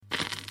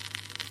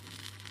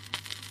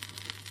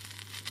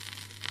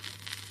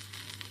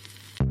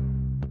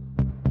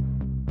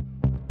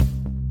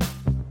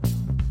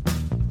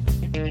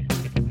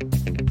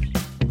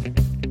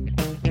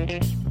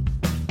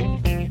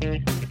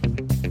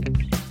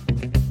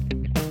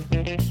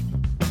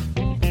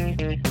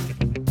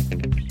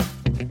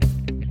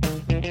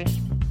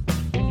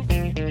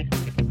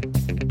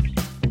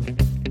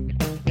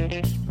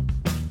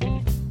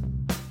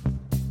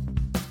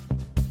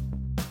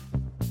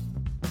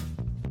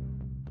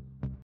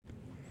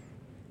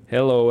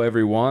Hello,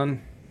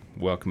 everyone.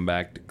 Welcome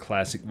back to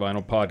Classic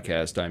Vinyl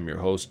Podcast. I'm your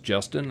host,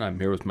 Justin.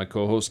 I'm here with my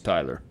co-host,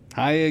 Tyler.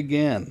 Hi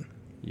again.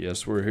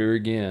 Yes, we're here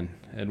again,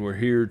 and we're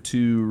here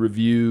to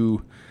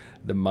review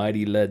the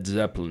mighty Led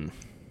Zeppelin.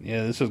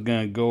 Yeah, this is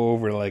going to go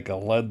over like a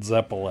Led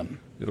Zeppelin.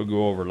 It'll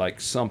go over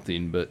like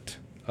something, but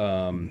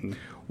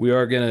we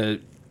are going to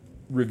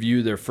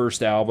review their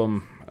first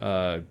album,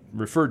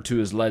 referred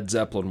to as Led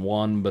Zeppelin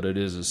 1, but it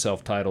is a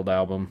self-titled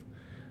album.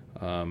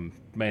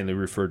 Mainly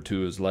referred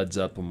to as Led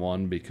Zeppelin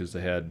 1 because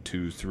they had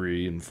 2,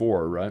 3, and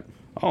 4, right?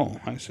 Oh,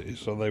 I see.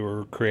 So they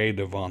were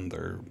creative on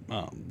their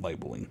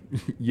labeling.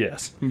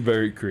 Yes,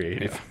 very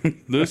creative.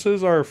 This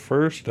is our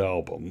first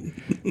album.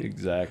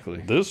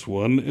 Exactly. This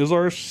one is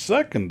our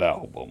second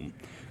album.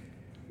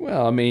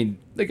 Well, I mean,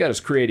 they got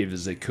as creative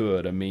as they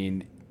could. I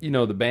mean, you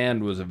know, the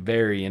band was a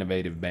very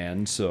innovative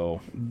band,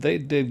 so... They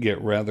did get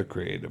rather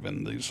creative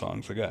in these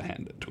songs. I got to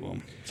hand it to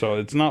them. So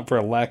it's not for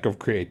a lack of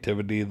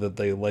creativity that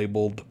they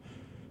labeled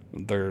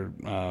their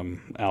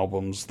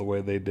albums the way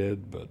they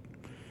did, but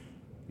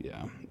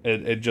yeah,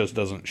 it just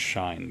doesn't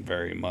shine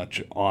very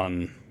much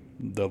on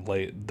the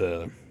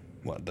titling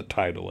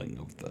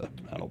of the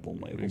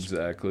album labels.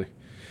 Exactly.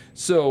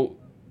 So,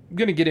 I'm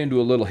going to get into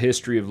a little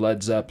history of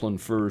Led Zeppelin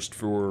first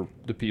for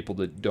the people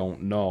that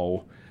don't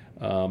know.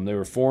 They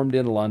were formed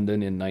in London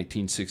in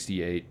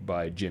 1968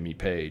 by Jimmy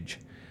Page.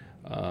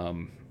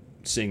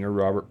 Singer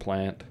Robert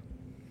Plant,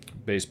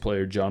 bass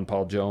player John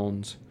Paul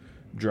Jones,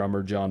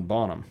 drummer John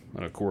Bonham,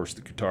 and of course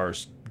the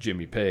guitarist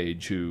Jimmy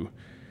Page, who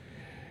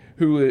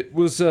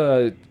was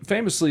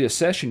famously a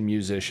session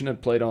musician,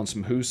 had played on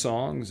some Who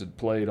songs, had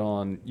played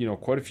on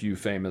quite a few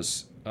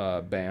famous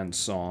band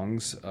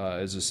songs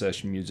as a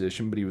session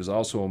musician, but he was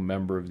also a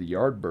member of the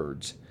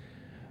Yardbirds,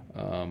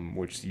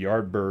 which the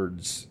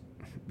Yardbirds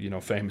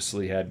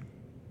famously had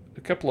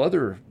a couple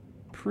other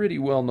pretty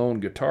well-known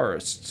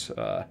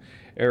guitarists,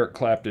 Eric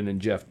Clapton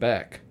and Jeff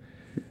Beck.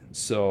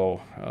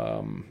 So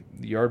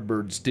the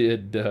Yardbirds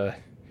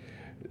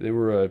they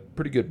were a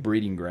pretty good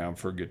breeding ground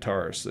for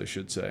guitarists, I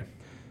should say.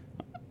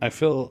 I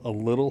feel a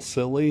little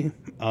silly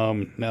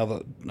now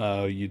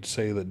that you'd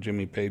say that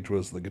Jimmy Page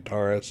was the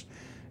guitarist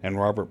and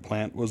Robert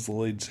Plant was the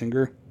lead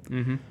singer.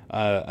 Mm-hmm.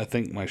 I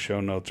think my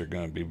show notes are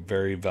going to be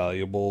very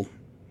valuable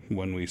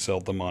when we sell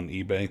them on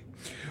eBay.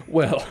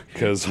 Well,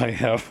 because I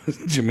have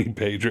Jimmy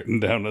Page written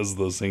down as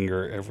the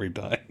singer every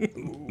time.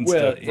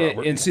 Well,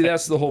 and see,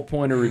 that's the whole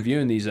point of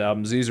reviewing these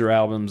albums. These are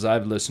albums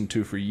I've listened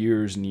to for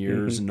years and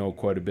years and know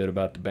quite a bit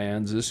about the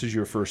bands. This is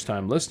your first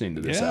time listening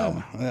to this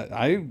album.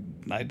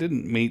 I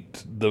didn't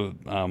meet the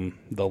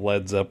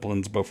Led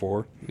Zeppelins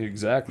before.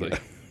 Exactly.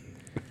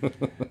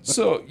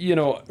 So,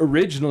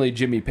 originally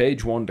Jimmy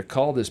Page wanted to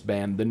call this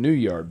band the New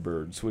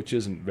Yardbirds, which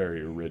isn't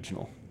very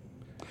original.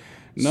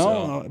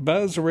 No,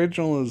 about as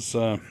original as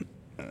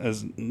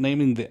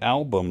naming the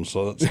album,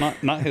 so it's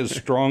not his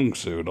strong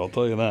suit, I'll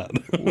tell you that.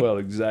 Well,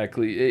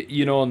 exactly.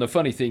 And the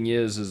funny thing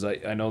is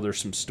I know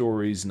there's some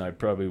stories, and I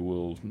probably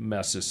will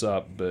mess this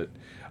up, but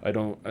I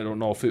don't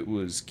know if it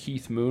was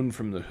Keith Moon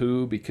from The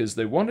Who, because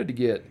they wanted to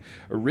get,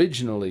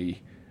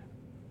 originally,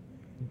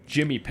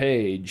 Jimmy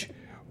Page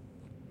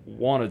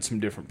wanted some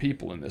different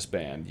people in this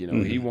band.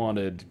 He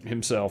wanted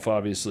himself,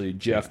 obviously,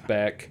 Jeff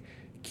Beck,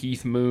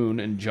 Keith Moon,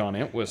 and John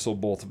Entwistle,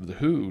 both of The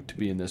Who, to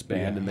be in this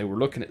band, and they were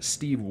looking at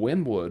Steve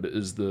Winwood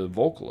as the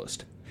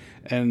vocalist.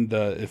 And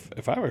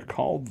if I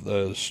recall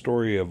the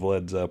story of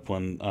Led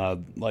Zeppelin,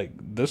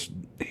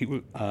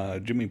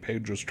 Jimmy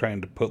Page was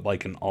trying to put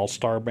like an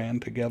all-star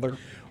band together.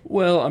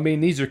 Well, I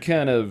mean, these are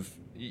kind of,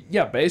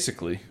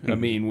 basically. I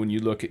mean, when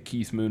you look at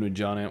Keith Moon and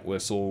John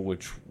Entwistle,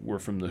 which were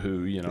from The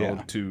Who,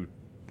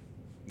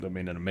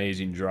 an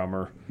amazing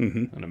drummer,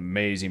 an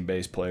amazing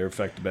bass player, in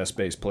fact, the best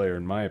bass player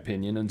in my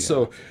opinion. And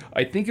so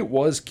I think it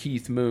was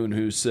Keith Moon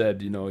who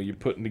said, you're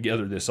putting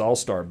together this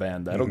all-star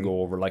band, that'll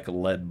go over like a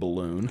lead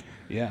balloon.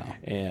 Yeah.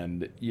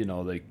 And,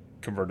 they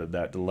converted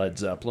that to Led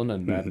Zeppelin,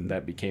 and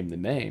that became the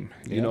name.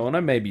 And I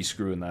may be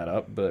screwing that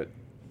up, but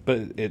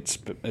it's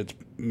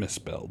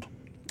misspelled.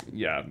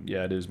 Yeah,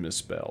 it is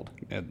misspelled.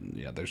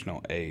 And, there's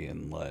no A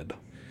in lead.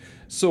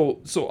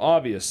 So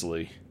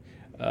obviously...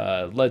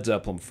 Led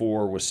Zeppelin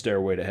 4 was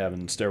Stairway to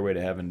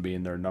Heaven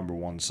being their number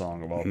one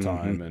song of all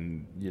time,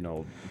 and,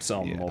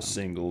 selling the most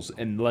singles.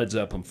 And Led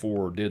Zeppelin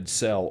 4 did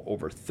sell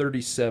over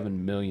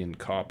 37 million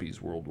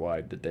copies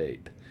worldwide to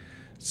date.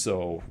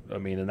 So,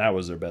 and that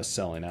was their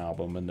best-selling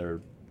album.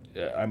 And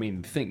I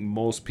think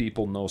most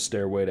people know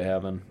Stairway to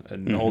Heaven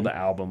and know the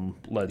album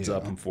Led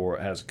Zeppelin 4.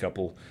 It has a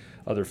couple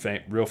other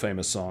real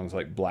famous songs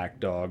like Black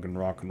Dog and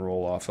Rock and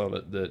Roll off of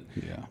it that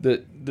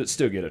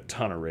still get a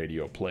ton of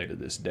radio play to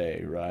this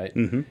day, right?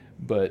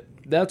 But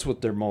that's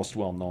what they're most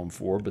well known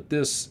for. But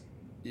this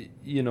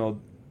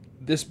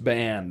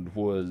band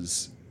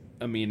was,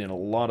 in a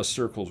lot of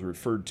circles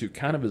referred to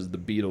kind of as the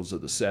Beatles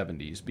of the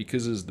 70s,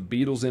 because as the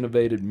Beatles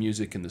innovated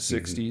music in the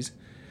 60s,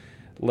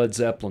 Led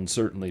Zeppelin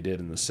certainly did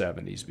in the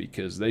 70s,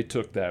 because they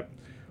took that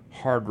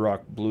hard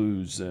rock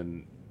blues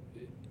and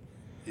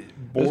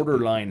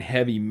borderline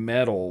heavy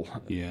metal.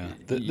 Yeah,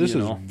 this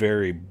is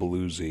very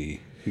bluesy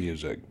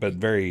music, but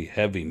very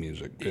heavy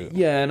music too.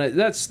 Yeah, and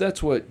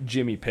that's what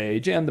Jimmy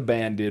Page and the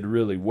band did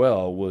really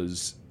well,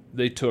 was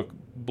they took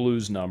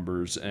blues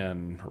numbers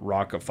and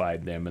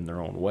rockified them in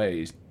their own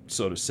way,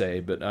 so to say.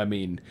 But I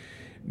mean,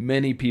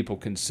 many people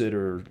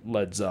consider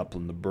Led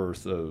Zeppelin the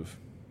birth of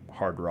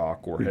hard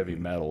rock or heavy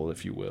metal,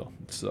 if you will.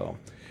 So,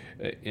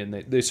 and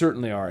they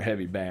certainly are a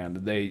heavy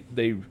band. They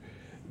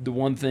the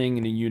one thing,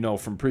 and you know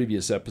from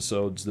previous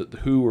episodes, that the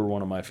Who are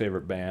one of my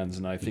favorite bands,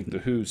 and I think the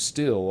Who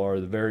still are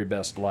the very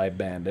best live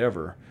band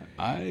ever.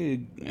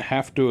 I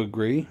have to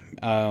agree.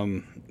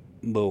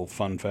 Little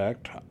fun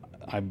fact: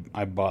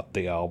 I bought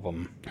the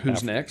album.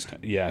 Who's Next?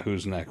 Yeah,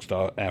 Who's Next?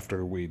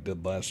 After we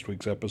did last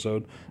week's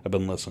episode, I've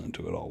been listening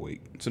to it all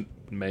week. It's an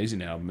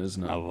amazing album,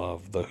 isn't it? I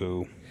love the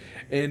Who.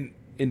 And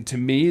to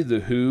me, the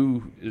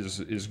Who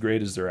is as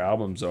great as their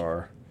albums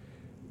are.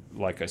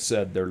 Like I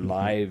said, their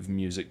live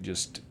music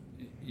just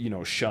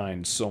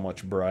shines so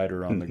much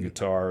brighter on the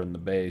guitar and the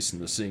bass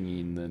and the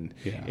singing than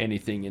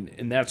anything.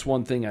 And that's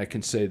one thing I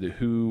can say the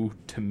Who,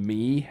 to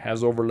me,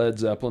 has over Led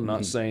Zeppelin.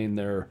 Not saying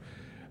they're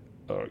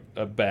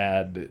a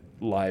bad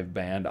live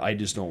band. I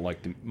just don't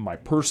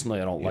like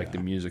personally, I don't like the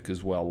music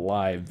as well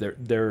live.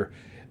 Their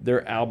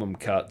album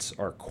cuts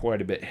are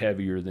quite a bit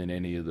heavier than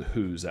any of the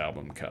Who's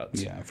album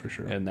cuts. Yeah, for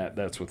sure. And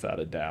that's without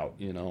a doubt,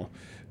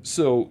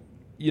 So,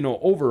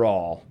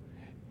 overall,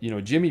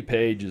 Jimmy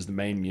Page is the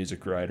main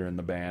music writer in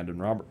the band,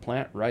 and Robert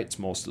Plant writes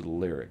most of the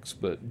lyrics.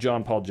 But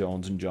John Paul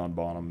Jones and John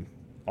Bonham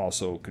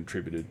also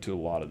contributed to a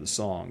lot of the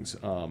songs.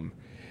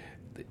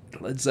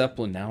 Led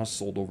Zeppelin now has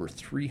sold over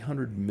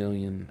 300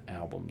 million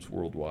albums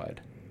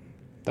worldwide.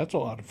 That's a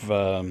lot of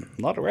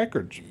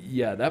records.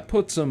 Yeah, that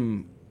puts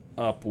them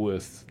up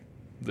with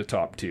the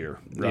top tier,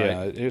 right?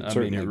 Yeah, it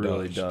certainly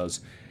really does.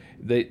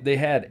 They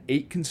had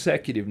 8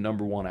 consecutive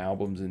number one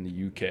albums in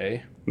the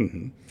UK.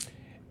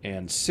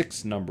 And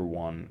 6 number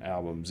one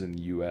albums in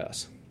the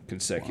U.S.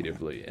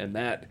 consecutively. Wow. And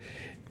that,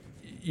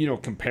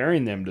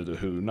 comparing them to the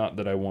Who, not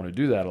that I want to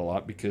do that a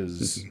lot,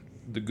 because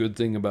the good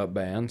thing about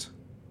bands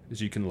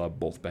is you can love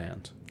both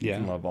bands. You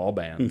can love all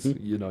bands.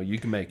 You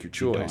can make your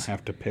choice. You don't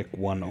have to pick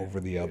one over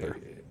the other.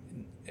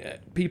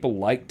 People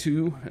like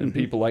to, and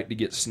people like to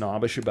get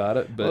snobbish about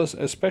it. But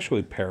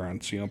especially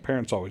parents.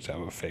 Parents always have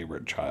a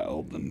favorite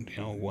child, and,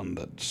 one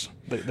that's,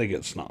 they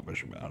get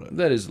snobbish about it.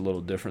 That is a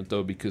little different,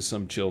 though, because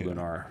some children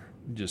are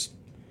just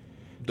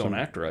don't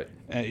act right.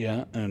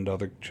 And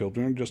other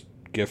children are just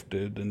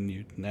gifted, and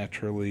you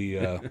naturally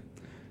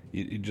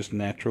you just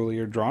naturally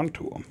are drawn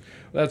to them.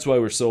 That's why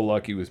we're so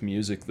lucky with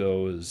music,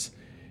 though, is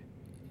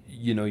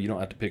you don't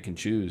have to pick and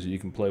choose. You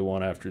can play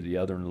one after the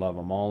other and love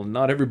them all. And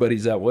not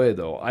everybody's that way,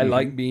 though. I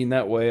like being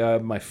that way. I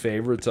have my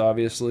favorites,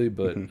 obviously,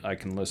 but I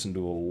can listen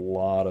to a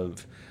lot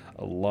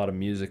of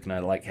music, and I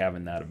like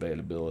having that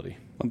availability.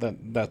 Well,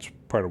 that's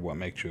part of what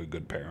makes you a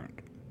good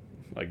parent,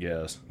 I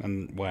guess.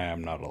 And why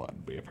I'm not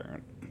allowed to be a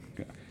parent.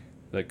 Yeah.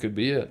 That could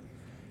be it.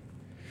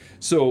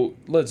 So,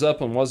 Led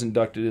Zeppelin was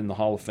inducted in the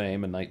Hall of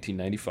Fame in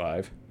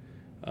 1995.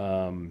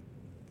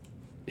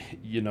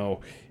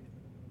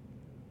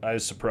 I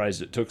was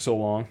surprised it took so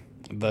long.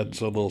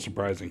 That's a little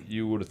surprising.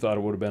 You would have thought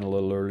it would have been a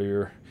little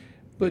earlier.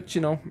 But,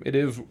 it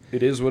is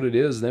what it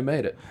is. They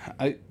made it.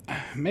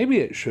 Maybe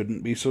it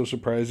shouldn't be so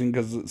surprising,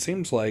 because it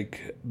seems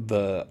like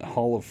the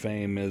Hall of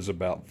Fame is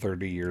about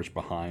 30 years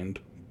behind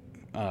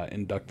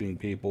inducting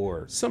people,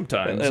 or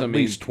sometimes at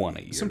least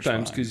 20 years.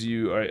 Sometimes, because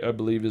I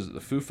believe, is it the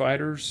Foo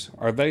Fighters?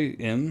 Are they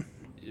in?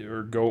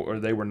 Or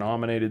they were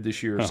nominated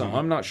this year or something.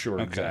 I'm not sure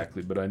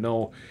exactly, but I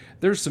know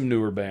there's some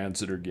newer bands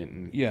that are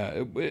getting...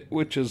 Yeah,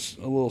 which is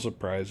a little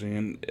surprising.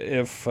 And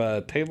if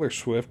Taylor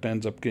Swift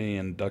ends up getting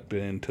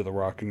inducted into the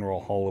Rock and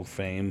Roll Hall of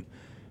Fame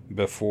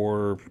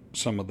before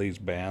some of these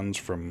bands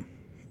from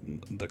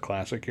the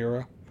classic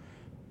era,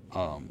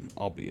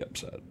 I'll be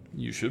upset.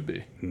 You should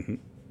be.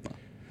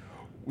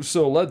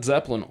 So Led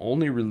Zeppelin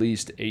only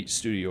released 8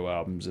 studio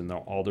albums in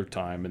all their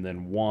time, and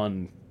then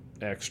one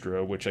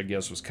extra, which I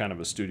guess was kind of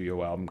a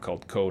studio album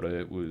called Coda.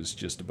 It was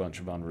just a bunch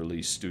of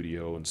unreleased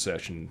studio and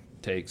session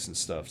takes and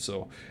stuff.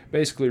 So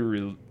basically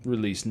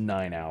released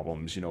 9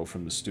 albums,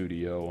 from the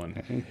studio.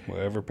 And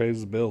whatever pays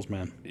the bills,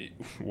 man.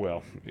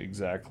 Well,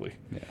 exactly.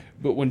 Yeah.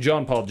 But when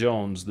John Paul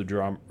Jones, what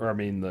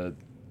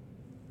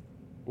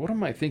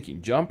am I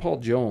thinking? John Paul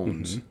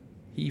Jones,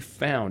 he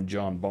found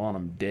John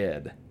Bonham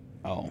dead.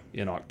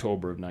 In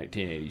October of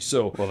 1980.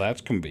 So, well, that's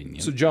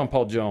convenient. So John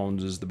Paul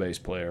Jones is the bass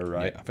player,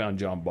 right? Yeah. Found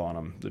John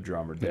Bonham, the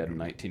drummer, dead in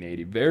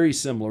 1980. Very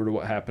similar to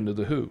what happened to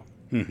the Who.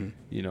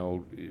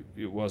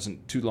 It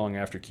wasn't too long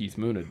after Keith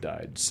Moon had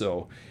died.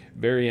 So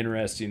very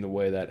interesting the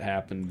way that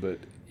happened, but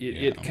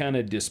it kind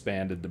of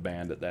disbanded the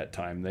band at that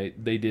time.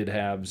 They did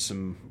have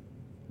some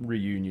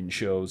reunion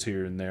shows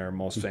here and there,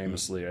 most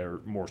famously,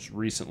 or most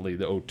recently,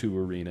 the O2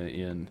 Arena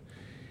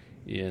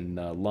in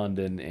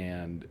London,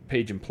 and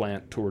Page and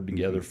Plant toured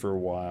together for a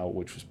while,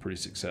 which was pretty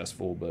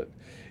successful. But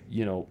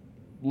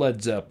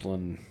Led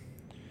Zeppelin,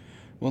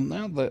 Well,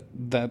 now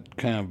that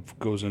kind of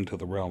goes into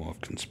the realm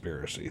of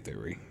conspiracy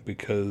theory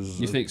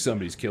because You think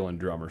somebody's killing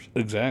drummers?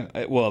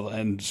 exactly. Well,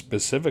 and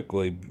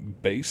specifically,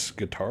 bass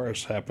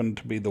guitarists happen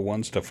to be the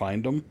ones to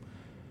find them.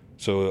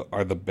 So,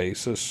 are the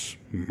bassists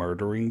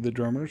murdering the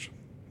drummers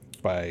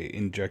by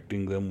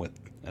injecting them with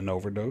an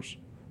overdose?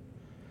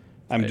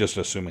 I'm just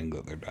assuming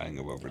that they're dying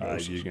of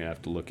overdoses. You're gonna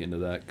have to look into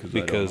that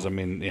Because I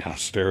mean, yeah,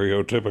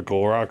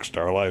 stereotypical rock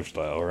star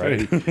lifestyle,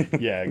 right?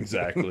 yeah,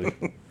 exactly.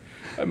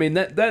 I mean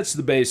that's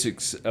the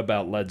basics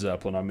about Led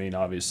Zeppelin. I mean,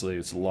 obviously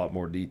it's a lot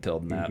more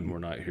detailed than that, and we're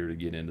not here to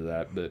get into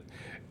that. But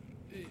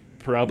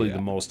probably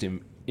the most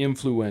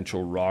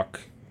influential rock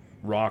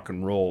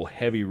and roll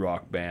heavy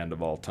rock band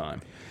of all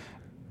time.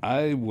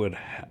 I would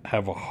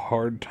have a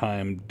hard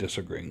time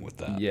disagreeing with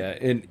that. Yeah,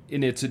 and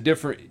it's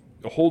a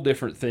whole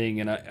different thing.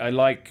 And I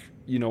like,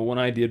 when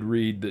I did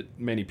read that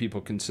many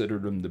people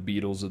considered them the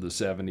Beatles of the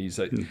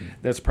 70s,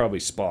 that's probably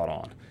spot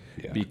on.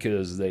 Yeah.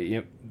 Because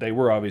they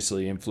were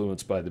obviously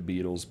influenced by the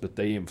Beatles, but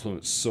they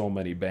influenced so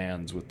many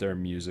bands with their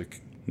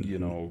music,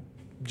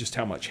 just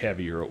how much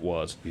heavier it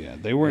was. Yeah,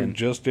 they weren't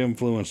just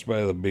influenced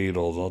by the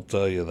Beatles, I'll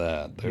tell you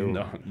that.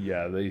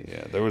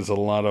 There was a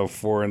lot of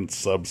foreign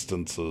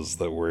substances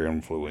that were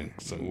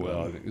influencing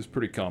Well, them. it was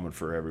pretty common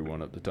for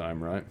everyone at the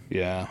time, right?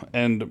 Yeah,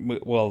 and,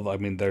 well, I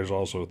mean, there's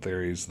also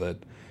theories that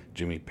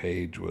Jimmy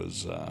Page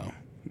was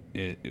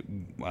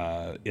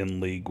in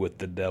league with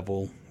the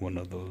devil, one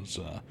of those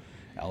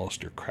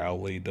Aleister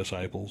Crowley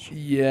disciples.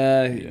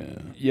 Yeah,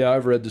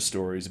 I've read the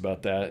stories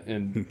about that,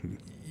 and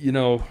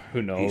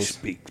who knows? He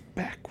speaks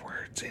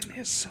backwards in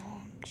his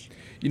songs.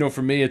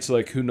 For me, it's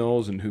like, who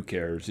knows and who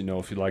cares?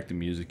 If you like the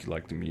music, you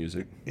like the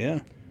music.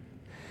 Yeah.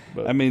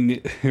 But, I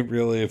mean,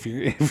 really,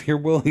 if you're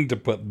willing to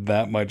put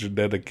that much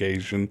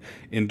dedication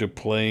into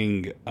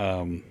playing,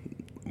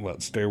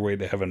 Stairway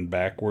to Heaven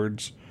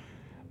backwards,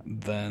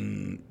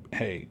 then,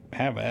 hey,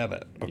 have at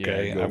it,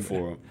 okay? Yeah, go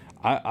for it.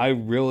 I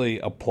really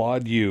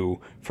applaud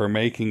you for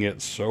making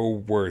it so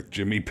worth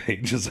Jimmy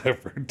Page's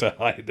effort to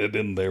hide it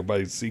in there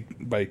by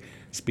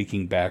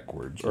speaking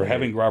backwards, or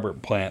having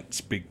Robert Plant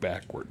speak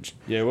backwards.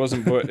 Yeah, it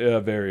wasn't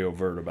very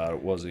overt about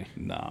it, was he?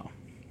 No.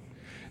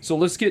 So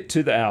let's get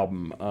to the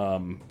album.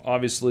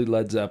 Obviously,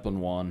 Led Zeppelin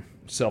 1,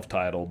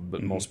 self-titled,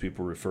 but most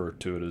people refer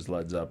to it as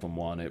Led Zeppelin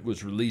 1. It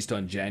was released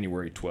on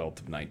January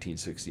 12th of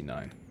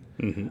 1969.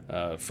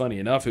 Funny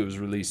enough, it was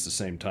released the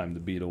same time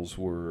the Beatles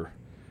were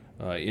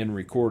in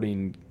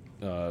recording,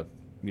 the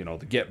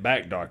Get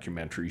Back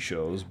documentary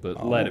shows,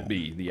 but Let It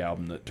Be, the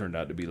album that turned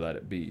out to be Let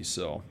It Be.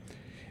 So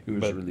it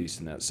was released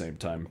in that same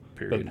time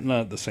period. But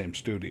not the same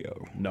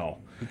studio. No.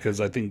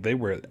 Because I think they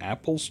were at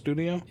Apple's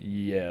studio?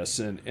 Yes,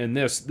 and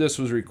this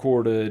was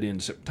recorded in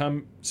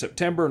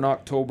September and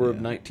October of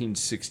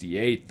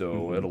 1968,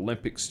 though, at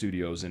Olympic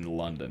Studios in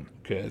London.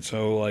 Okay,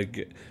 so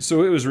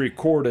it was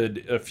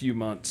recorded a few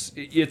months.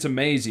 It's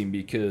amazing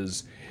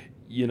because,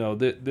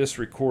 this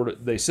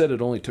recorded, they said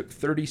it only took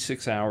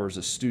 36 hours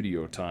of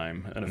studio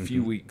time and a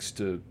few weeks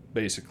to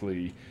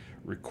basically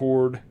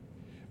record,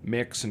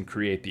 mix, and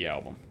create the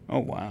album. Oh,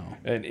 wow.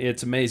 And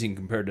it's amazing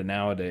compared to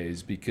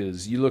nowadays,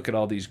 because you look at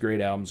all these great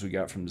albums we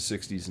got from the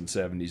 60s and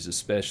 70s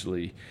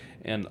especially,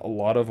 and a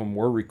lot of them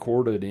were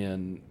recorded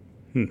in,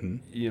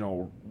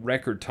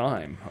 record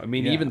time. I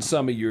mean, even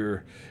some of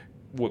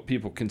what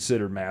people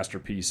consider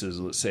masterpieces,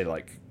 let's say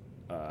like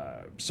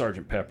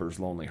Sgt. Pepper's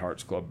Lonely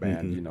Hearts Club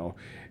Band,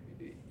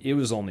 it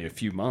was only a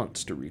few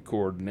months to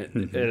record, and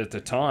at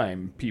the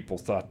time, people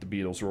thought the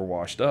Beatles were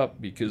washed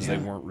up because they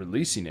weren't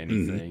releasing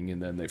anything,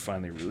 and then they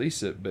finally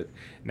release it. But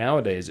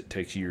nowadays, it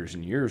takes years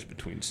and years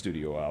between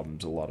studio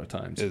albums a lot of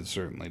times. It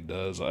certainly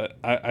does.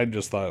 I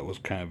just thought it was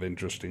kind of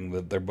interesting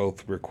that they're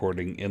both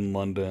recording in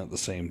London at the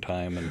same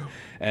time,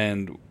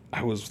 and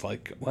I was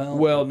like,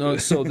 well, no.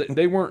 So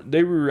they weren't.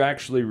 They were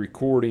actually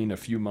recording a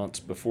few months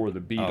before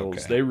the Beatles.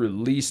 Okay. They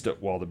released it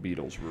while the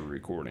Beatles were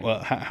recording. Well,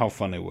 how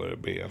funny would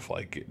it be if,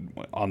 like,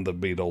 on the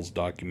Beatles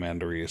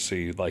documentary, you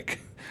see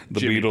like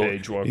the Jimmy Beatles,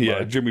 Page walking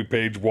by. Jimmy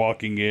Page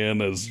walking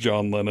in as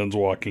John Lennon's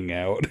walking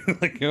out,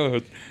 like,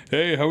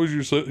 hey, how was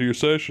your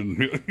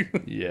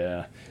session?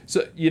 Yeah.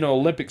 So,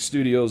 Olympic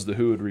Studios, The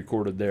Who had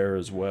recorded there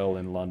as well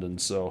in London,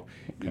 so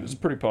it was a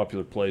pretty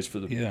popular place for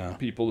the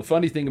people. The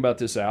funny thing about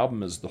this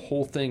album is the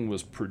whole thing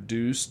was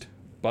produced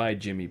by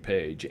Jimmy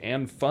Page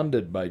and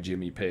funded by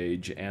Jimmy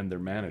Page and their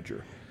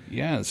manager.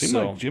 Yeah, it seemed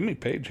like Jimmy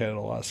Page had a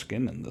lot of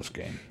skin in this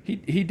game.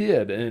 He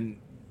did, and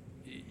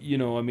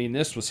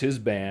this was his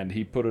band.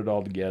 He put it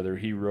all together.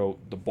 He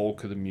wrote the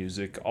bulk of the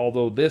music,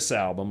 although this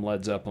album,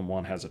 Led Zeppelin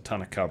 1, has a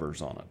ton of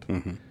covers on it.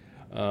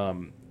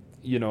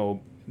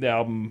 The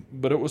album,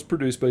 but it was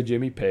produced by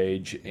Jimmy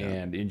Page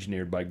and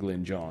engineered by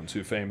Glyn Johns,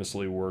 who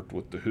famously worked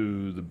with The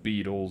Who, the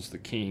Beatles, the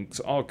Kinks,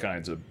 all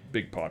kinds of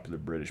big popular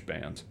British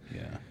bands.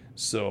 Yeah.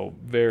 So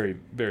very,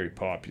 very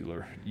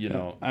popular,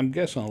 I'm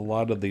guessing a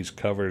lot of these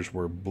covers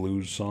were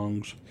blues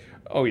songs.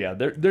 Oh yeah,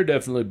 they're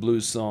definitely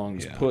blues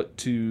songs put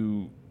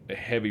to a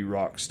heavy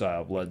rock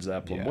style of Led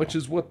Zeppelin, which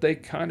is what they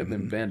kind of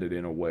invented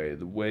in a way.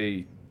 The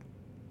way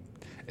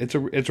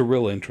It's a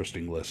real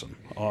interesting listen.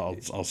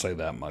 I'll say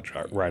that much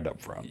right up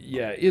front.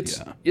 Yeah,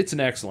 it's an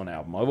excellent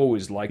album. I've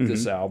always liked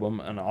this album,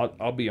 and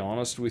I'll be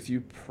honest with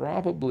you,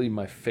 probably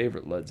my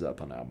favorite Led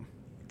Zeppelin album.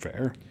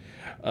 Fair.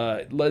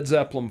 Led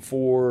Zeppelin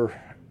 4,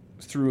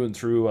 through and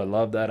through, I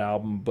love that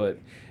album, but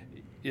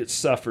it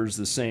suffers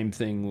the same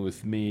thing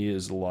with me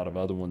as a lot of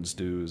other ones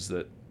do, is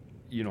that,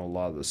 a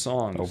lot of the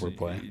songs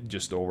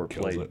just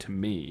overplayed to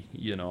me,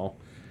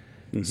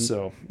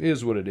 So it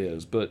is what it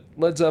is. But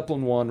Led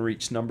Zeppelin 1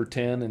 reached number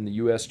 10 in the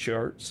U.S.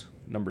 charts,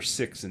 number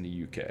 6 in the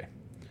U.K.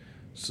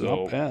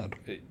 So, not bad.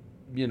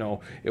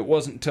 It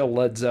wasn't until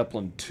Led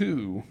Zeppelin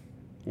 2,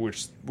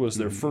 which was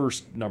their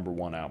first number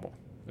 1 album.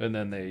 And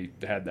then they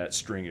had that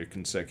string of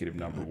consecutive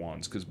number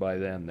ones, because by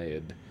then they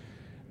had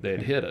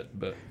hit it.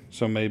 But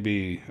so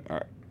maybe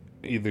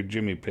either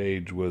Jimmy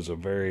Page was a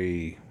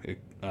very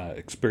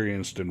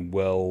experienced and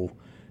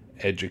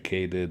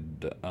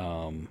well-educated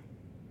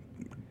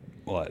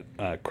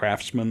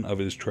craftsman of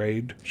his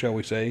trade, shall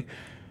we say,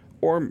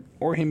 or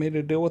he made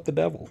a deal with the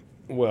devil.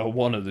 Well,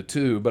 one of the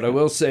two. But I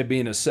will say,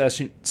 being a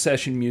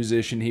session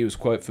musician, he was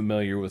quite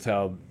familiar with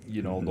how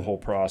the whole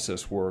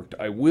process worked.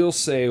 I will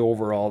say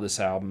overall, this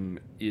album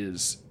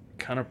is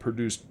kind of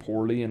produced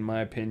poorly, in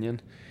my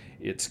opinion.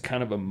 It's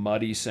kind of a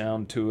muddy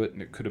sound to it,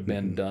 and it could have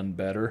been done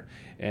better.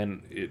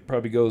 And it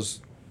probably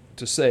goes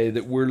to say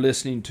that we're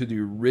listening to the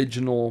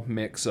original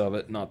mix of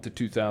it, not the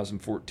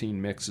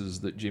 2014 mixes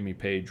that Jimmy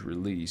Page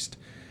released.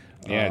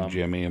 Yeah,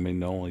 Jimmy. I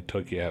mean, it only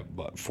took you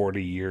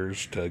 40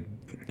 years to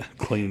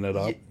clean it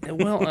up. Yeah,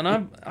 well,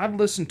 and I've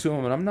listened to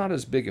them, and I'm not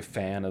as big a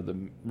fan of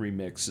the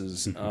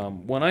remixes.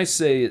 When I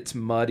say it's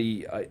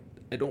muddy, I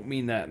don't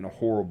mean that in a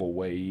horrible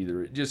way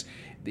either. It just,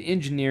 the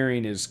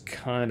engineering is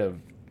kind of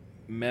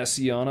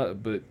messy on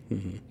it, but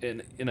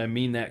and I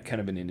mean that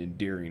kind of in an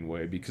endearing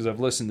way, because I've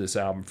listened to this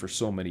album for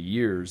so many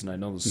years and I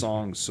know the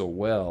songs so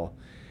well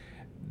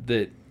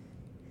that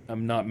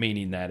I'm not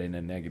meaning that in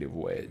a negative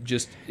way.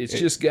 It's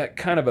just got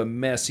kind of a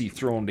messy,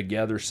 thrown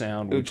together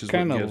sound, which is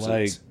kind of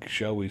like,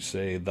 shall we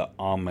say, the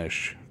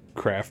Amish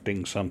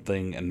crafting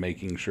something and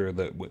making sure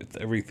that with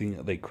everything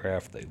that they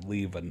craft, they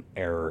leave an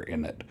error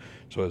in it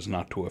so as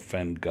not to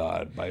offend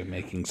God by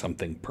making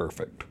something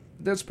perfect.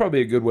 That's probably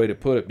a good way to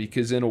put it,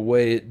 because in a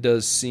way it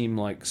does seem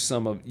like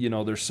some of,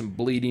 there's some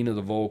bleeding of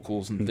the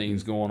vocals and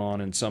things going on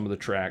in some of the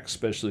tracks,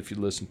 especially if you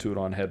listen to it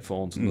on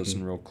headphones and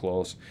listen real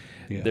close.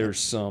 Yeah. There's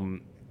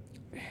some,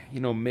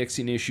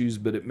 mixing issues,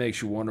 but it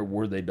makes you wonder,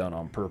 were they done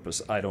on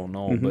purpose? I don't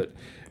know,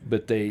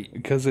 but they...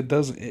 Because it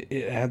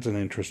adds an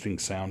interesting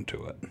sound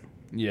to it.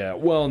 Yeah,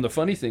 well, and the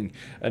funny thing,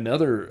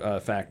 another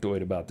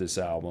factoid about this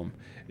album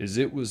is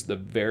it was the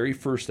very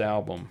first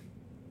album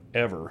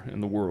ever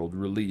in the world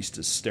released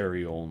as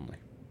stereo only.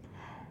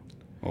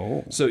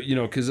 Oh. So,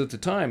 because at the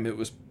time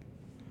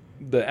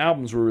the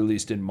albums were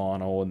released in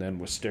mono and then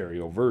with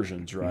stereo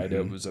versions, right?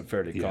 It was a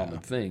fairly common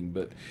thing,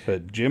 but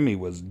Jimmy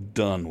was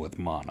done with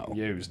mono.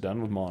 Yeah, he was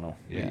done with mono.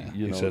 Yeah,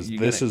 he says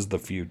this is the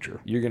future.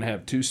 You're going to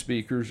have two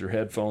speakers or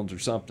headphones or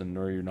something,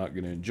 or you're not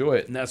going to enjoy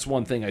it. And that's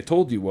one thing I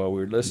told you while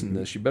we were listening to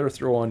this. You better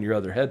throw on your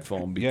other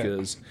headphone,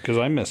 because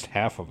I missed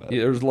half of it.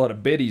 Yeah, there's a lot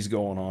of biddies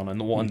going on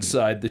the one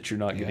side that you're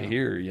not going to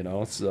hear,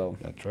 So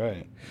that's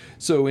right.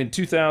 So in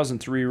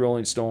 2003,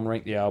 Rolling Stone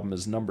ranked the album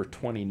as number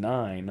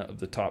 29 of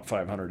the top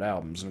 500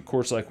 albums. And of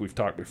course, like we've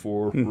talked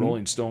before,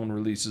 Rolling Stone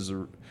releases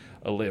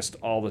a list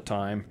all the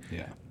time.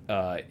 Yeah.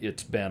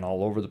 It's been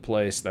all over the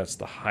place. That's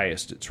the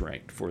highest it's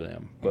ranked for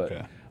them.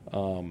 But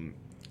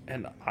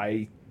and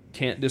I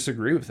can't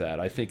disagree with that.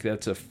 I think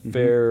that's a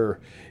fair...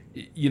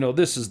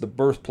 this is the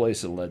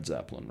birthplace of Led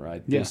Zeppelin,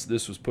 right? Yeah.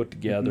 This was put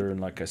together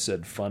and, like I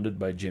said, funded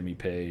by Jimmy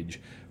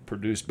Page,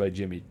 produced by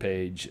Jimmy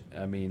Page.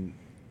 I mean,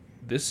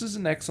 this is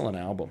an excellent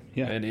album.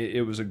 Yeah. And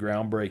it was a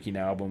groundbreaking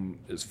album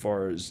as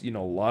far as, a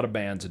lot of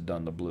bands had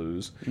done the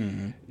blues.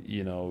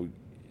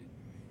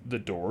 The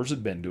Doors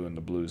had been doing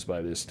the blues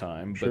by this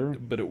time,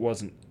 but it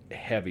wasn't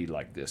heavy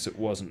like this. It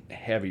wasn't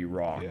heavy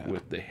rock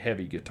with the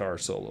heavy guitar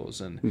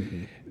solos.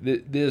 And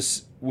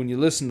this, when you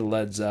listen to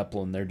Led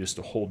Zeppelin, they're just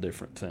a whole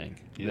different thing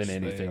than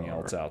anything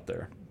else out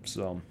there.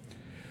 So,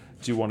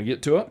 do you want to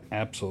get to it?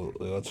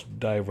 Absolutely. Let's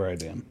dive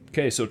right in.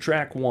 Okay, so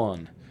track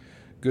 1,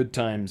 Good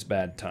Times,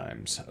 Bad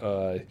Times.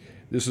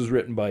 This was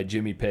written by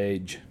Jimmy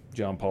Page,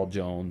 John Paul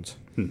Jones,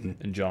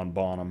 and John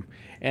Bonham,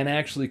 and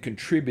actually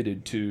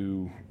contributed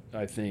to,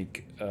 I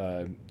think,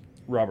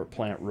 Robert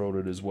Plant wrote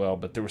it as well,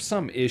 but there was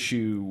some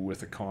issue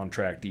with a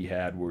contract he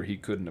had where he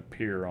couldn't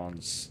appear on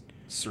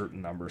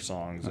certain number of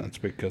songs. That's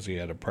because he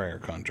had a prior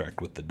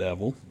contract with the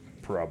devil.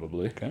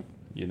 Probably. Okay.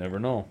 You never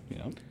know.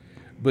 Yeah.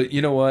 But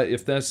you know what?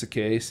 If that's the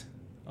case,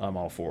 I'm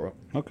all for it.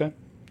 Okay.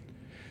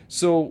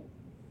 So,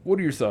 what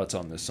are your thoughts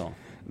on this song?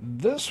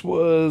 This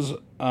was...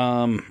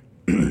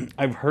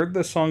 I've heard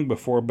this song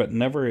before, but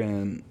never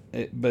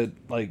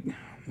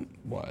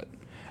what?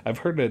 I've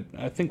heard it,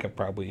 I think I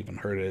probably even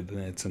heard it in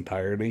its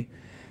entirety.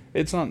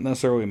 It's not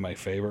necessarily my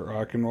favorite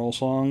rock and roll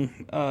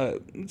song.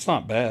 It's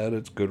not bad.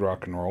 It's good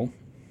rock and roll.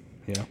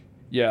 Yeah.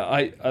 Yeah,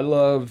 I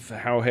love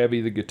how heavy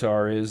the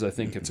guitar is. I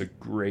think it's a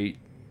great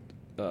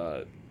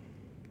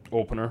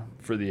opener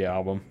for the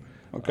album.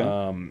 Okay.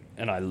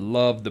 And I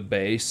love the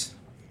bass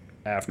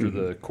after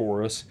the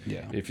chorus.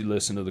 Yeah. If you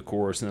listen to the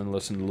chorus and then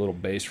listen to the little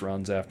bass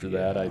runs after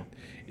that,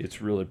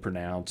 it's really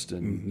pronounced.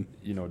 And,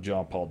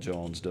 John Paul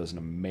Jones does an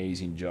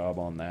amazing job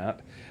on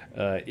that.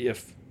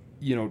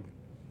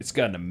 It's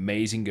got an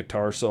amazing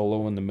guitar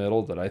solo in the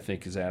middle that I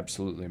think is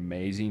absolutely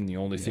amazing. The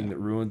only thing that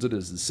ruins it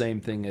is the same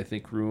thing I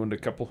think ruined a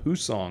couple Who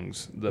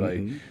songs that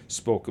I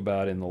spoke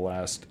about in the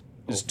last.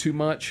 Is too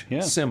much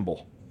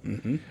cymbal.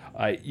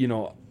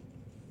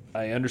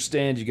 I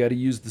understand you got to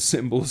use the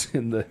cymbals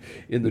in the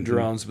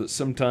drums, but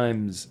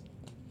sometimes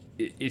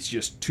it's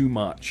just too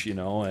much, and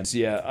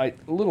a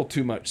little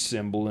too much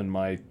cymbal in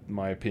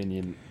my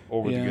opinion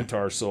over the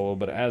guitar solo,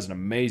 but it has an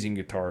amazing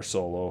guitar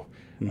solo.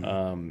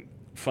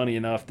 Funny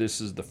enough, this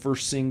is the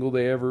first single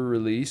they ever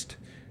released,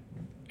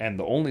 and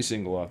the only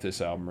single off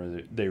this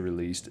album they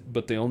released,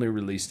 but they only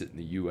released it in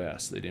the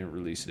U.S. They didn't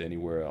release it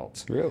anywhere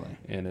else. Really?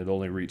 And it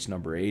only reached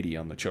number 80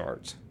 on the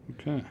charts.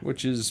 Okay.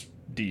 Which is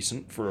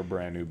decent for a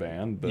brand new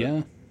band,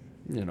 but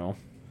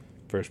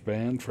first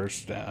band,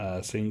 first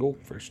single,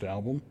 first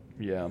album.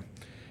 Yeah.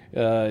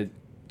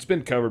 It's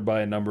been covered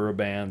by a number of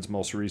bands.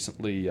 Most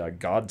recently,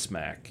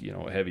 Godsmack,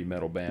 a heavy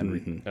metal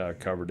band,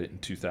 covered it in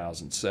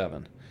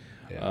 2007.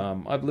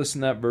 Yeah. I've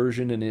listened to that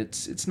version, and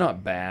it's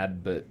not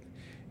bad, but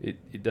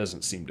it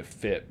doesn't seem to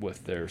fit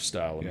with their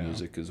style of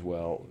music as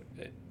well.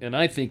 And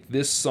I think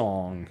this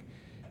song,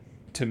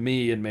 to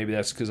me, and maybe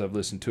that's because I've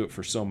listened to it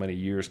for so many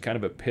years, kind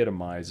of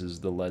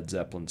epitomizes the Led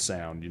Zeppelin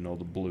sound,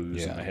 the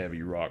blues and the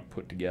heavy rock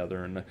put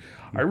together. And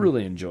I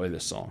really enjoy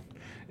this song.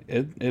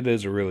 It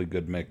is a really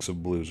good mix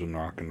of blues and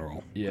rock and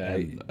roll,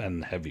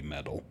 and heavy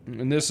metal.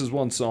 And this is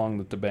one song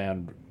that the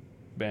band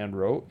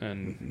wrote,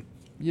 and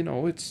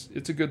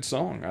it's a good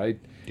song.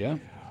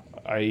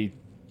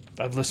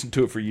 I've listened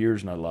to it for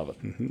years and I love it.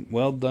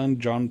 Well done,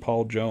 John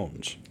Paul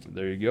Jones.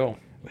 There you go.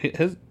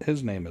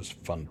 His name is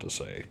fun to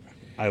say.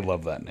 I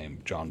love that name,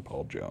 John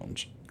Paul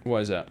Jones. Why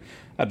is that?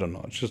 I don't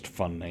know. It's just a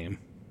fun name.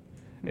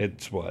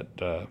 It's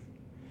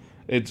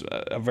it's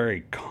a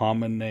very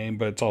common name,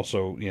 but it's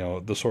also,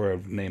 the sort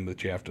of name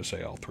that you have to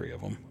say all three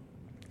of them.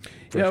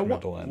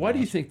 Why do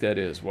you think that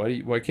is?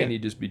 Why can't he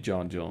just be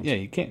John Jones? Yeah,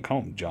 you can't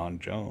call him John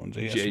Jones.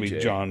 He has to be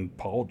John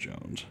Paul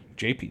Jones.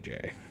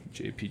 JPJ.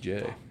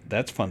 JPJ.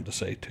 That's fun to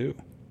say, too.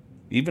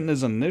 Even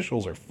his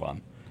initials are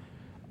fun.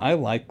 I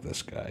like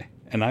this guy,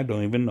 and I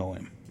don't even know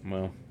him.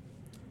 Well,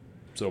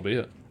 so be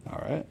it.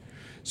 All right.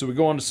 So we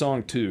go on to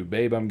song 2,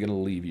 Babe, I'm Gonna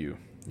Leave You.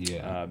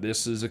 Yeah.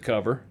 This is a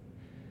cover.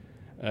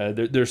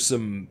 There's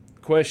some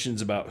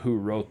questions about who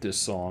wrote this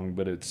song,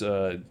 but its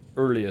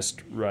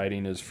earliest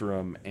writing is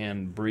from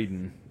Anne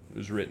Breeden. It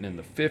was written in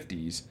the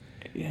 50s.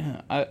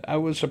 Yeah, I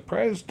was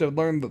surprised to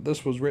learn that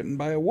this was written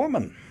by a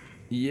woman.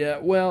 Yeah,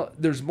 well,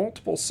 there's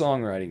multiple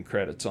songwriting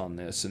credits on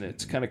this, and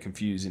it's kind of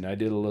confusing. I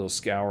did a little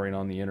scouring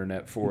on the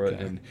internet for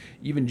it, and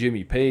even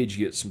Jimmy Page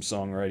gets some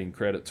songwriting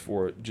credits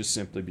for it just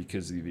simply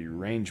because of the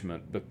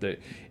arrangement. But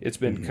it's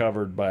been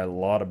covered by a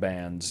lot of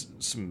bands,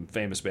 some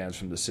famous bands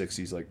from the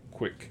 60s like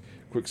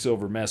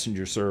Quicksilver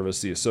Messenger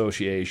Service, The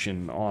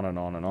Association, on and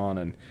on and on.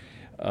 And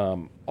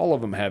all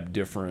of them have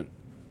different,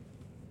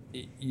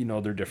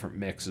 they're different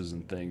mixes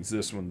and things.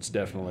 This one's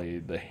definitely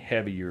the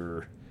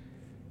heavier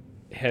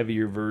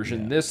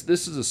version. Yeah.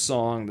 This is a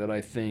song that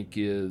I think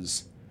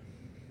is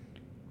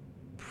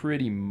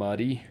pretty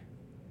muddy,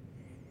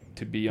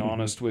 to be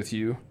honest with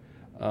you.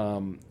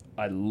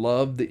 I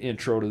love the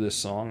intro to this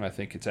song. I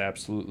think it's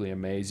absolutely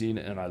amazing,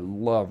 and I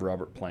love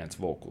Robert Plant's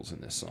vocals in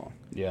this song.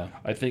 Yeah.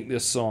 I think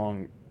this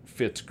song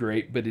fits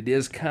great, but it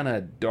is kind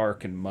of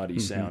dark and muddy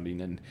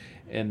sounding,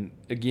 and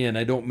again,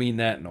 I don't mean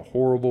that in a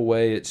horrible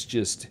way. It's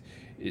just,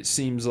 it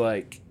seems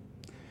like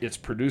it's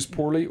produced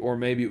poorly, or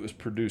maybe it was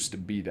produced to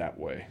be that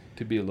way,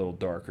 to be a little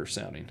darker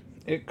sounding.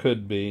 It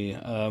could be,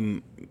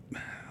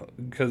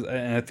 because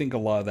I think a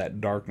lot of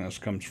that darkness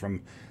comes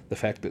from the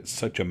fact that it's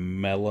such a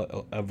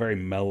very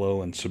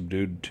mellow and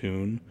subdued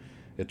tune.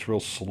 It's real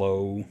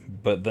slow,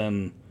 but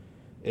then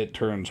it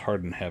turns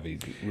hard and heavy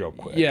real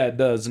quick. Yeah, it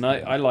does, and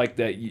I like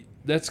that.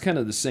 That's kind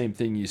of the same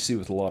thing you see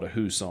with a lot of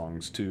Who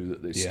songs too,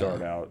 that they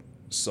start out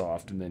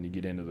soft and then you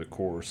get into the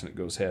chorus and it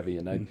goes heavy.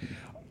 And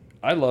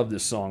I love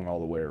this song all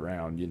the way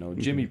around.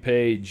 Jimmy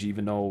Page,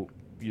 even though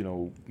it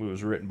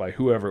was written by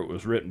whoever it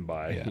was written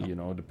by,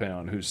 depending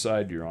on whose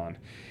side you're on,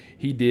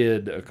 he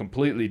did a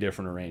completely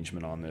different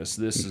arrangement on this.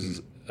 This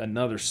is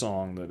another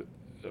song that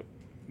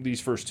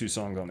these first two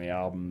songs on the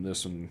album,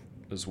 this one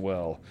as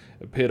well,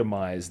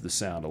 epitomize the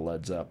sound of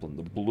Led Zeppelin,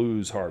 the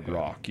blues hard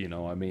rock.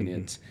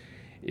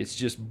 It's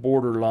just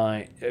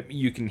borderline.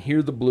 You can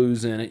hear the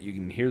blues in it. You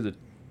can hear that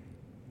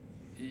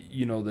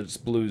it's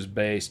blues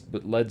based,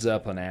 but Led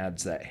Zeppelin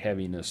adds that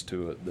heaviness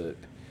to it that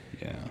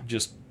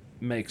just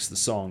makes the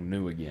song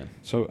new again.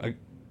 So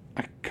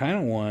I kind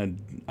of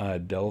want to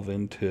delve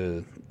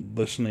into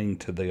listening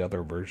to the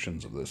other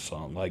versions of this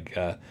song, like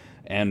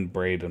Anne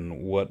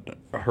Braden. What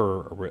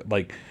her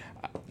like?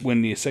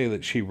 When you say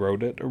that she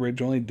wrote it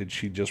originally, did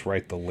she just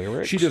write the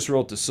lyrics? She just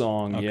wrote the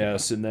song, Okay.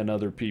 yes, and then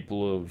other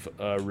people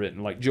have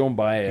written, like Joan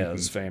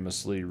Baez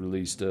famously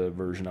released a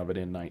version of it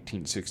in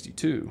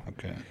 1962.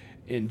 Okay.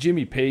 And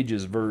Jimmy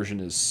Page's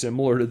version is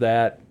similar to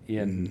that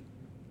in,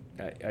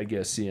 I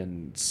guess,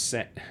 it's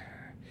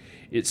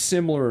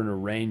similar in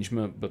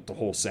arrangement, but the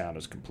whole sound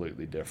is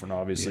completely different.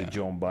 Obviously, Yeah.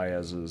 Joan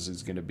Baez's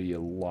is going to be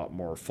a lot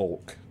more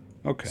folk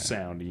Okay.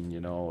 sounding,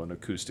 an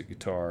acoustic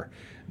guitar.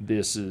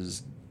 This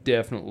is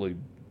definitely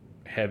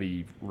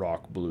heavy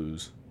rock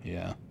blues.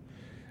 Yeah.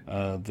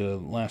 The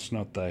last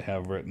note that I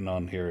have written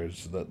on here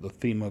is that the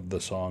theme of the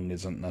song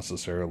isn't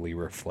necessarily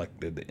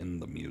reflected in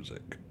the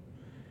music.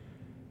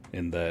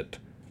 In that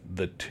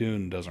the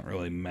tune doesn't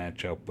really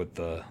match up with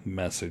the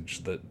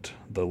message that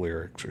the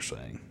lyrics are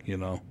saying,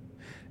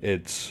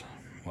 It's,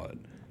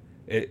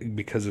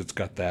 because it's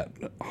got that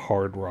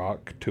hard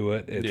rock to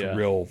it, it's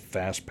real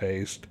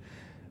fast-paced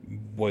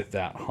with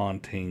that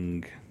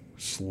haunting,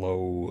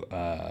 slow,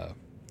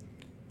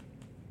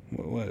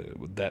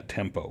 that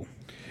tempo.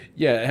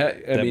 Yeah,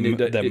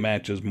 that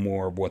matches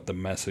more of what the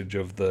message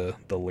of the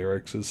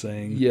lyrics is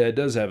saying. Yeah, it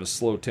does have a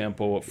slow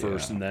tempo at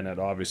first, Yeah. and then it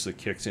obviously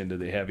kicks into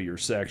the heavier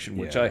section,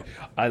 which Yeah.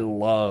 I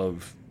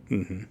love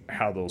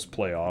how those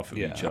play off of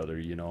each other,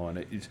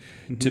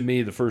 And to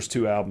me, the first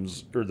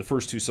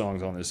two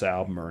songs on this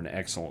album are an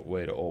excellent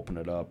way to open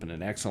it up and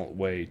an excellent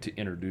way to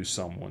introduce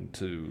someone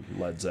to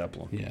Led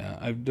Zeppelin. Yeah,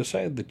 I've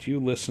decided that you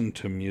listen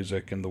to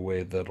music in the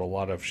way that a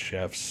lot of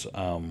chefs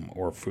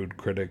or food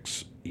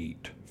critics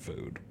eat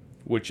food.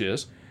 Which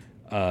is?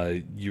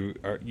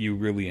 You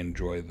really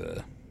enjoy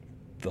the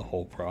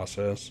whole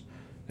process,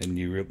 and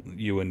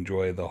you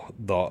enjoy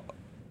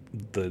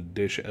the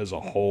dish as a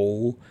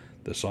whole,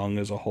 the song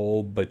as a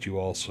whole, but you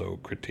also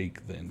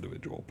critique the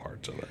individual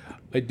parts of it.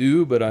 I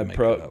do, but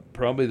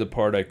probably the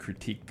part I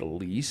critique the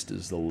least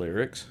is the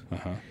lyrics,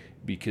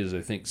 because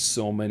I think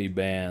so many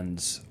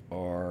bands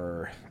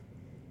are,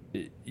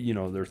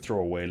 they're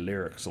throwaway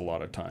lyrics a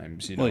lot of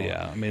times. Well,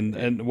 yeah, I mean,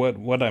 and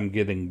what I'm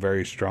getting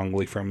very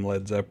strongly from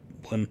Led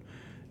Zeppelin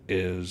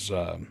is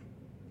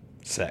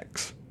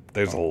sex.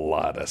 There's a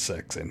lot of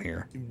sex in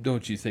here.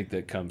 Don't you think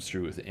that comes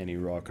through with any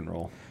rock and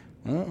roll?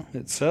 Well,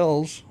 it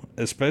sells,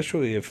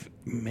 especially if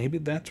maybe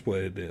that's what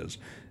it is.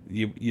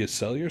 You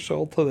sell your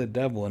soul to the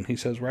devil, and he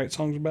says write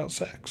songs about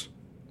sex.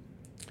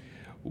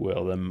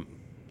 Well, then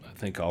I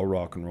think all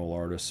rock and roll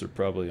artists are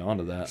probably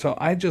onto that. So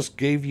I just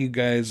gave you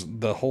guys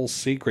the whole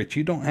secret.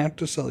 You don't have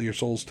to sell your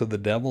souls to the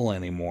devil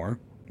anymore.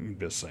 I'm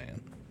just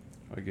saying.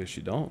 I guess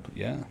you don't.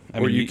 Yeah.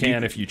 Or you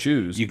can if you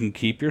choose. You can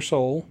keep your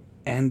soul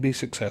and be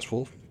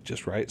successful.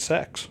 Just write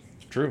sex.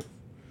 True.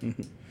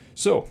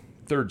 So,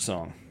 third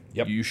song.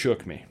 Yep. You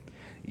Shook Me.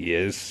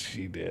 Yes,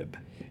 she did.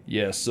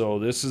 Yes, so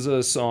this is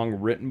a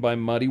song written by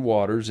Muddy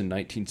Waters in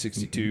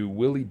 1962.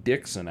 Willie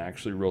Dixon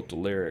actually wrote the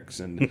lyrics.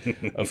 And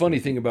a funny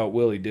thing about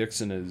Willie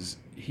Dixon is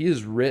he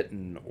has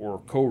written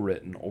or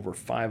co-written over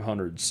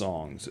 500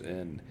 songs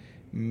and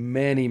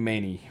many,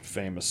 many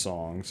famous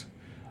songs.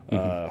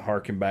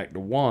 Harken back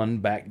to one,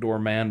 Backdoor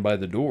Man by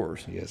the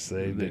Doors. Yes,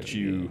 they that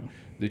you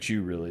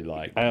really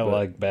like. I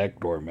like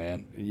Backdoor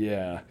Man.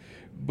 Yeah.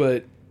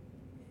 But,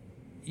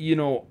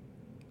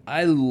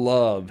 I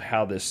love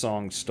how this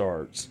song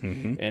starts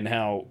and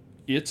how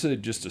it's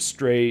just a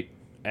straight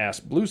ass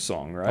blues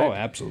song, right? Oh,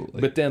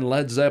 absolutely. But then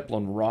Led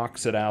Zeppelin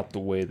rocks it out the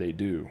way they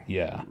do.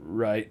 Yeah.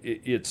 Right?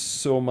 It's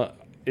so much.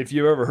 If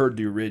you've ever heard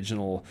the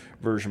original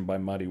version by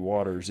Muddy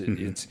Waters,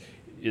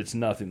 it's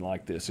nothing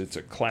like this. It's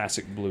a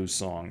classic blues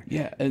song.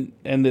 Yeah, and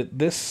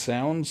this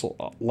sounds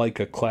like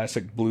a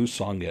classic blues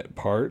song at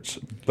parts,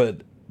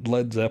 but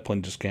Led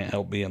Zeppelin just can't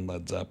help being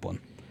Led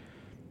Zeppelin.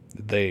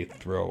 They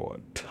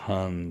throw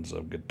tons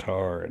of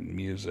guitar and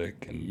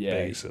music and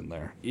bass in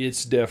there.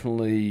 It's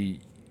definitely,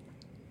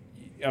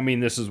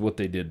 this is what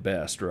they did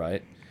best,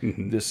 right?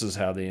 This is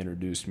how they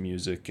introduced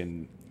music,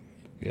 and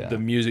the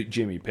music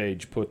Jimmy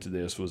Page put to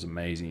this was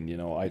amazing.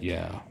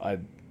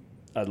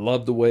 I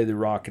love the way they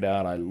rock it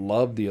out. I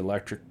love the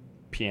electric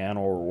piano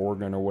or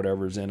organ or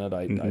whatever's in it.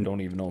 I don't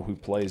even know who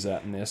plays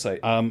that in this.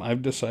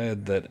 I've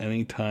decided that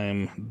any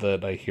time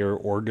that I hear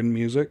organ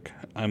music,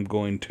 I'm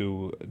going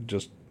to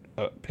just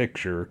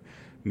picture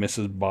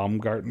Mrs.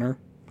 Baumgartner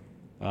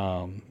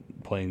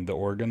playing the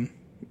organ,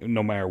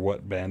 no matter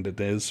what band it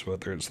is,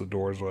 whether it's the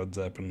Doors, Led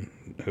Zeppelin,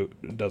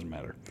 it doesn't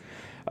matter.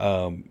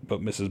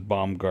 But Mrs.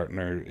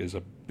 Baumgartner is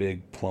a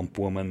big, plump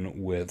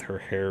woman with her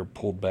hair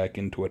pulled back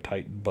into a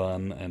tight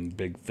bun and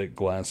big, thick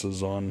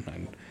glasses on,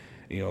 and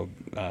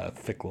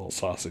thick little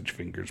sausage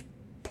fingers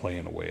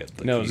playing away at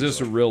the Now, is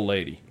this a real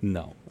lady?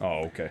 No.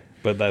 Oh, okay.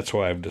 But that's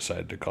why I've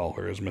decided to call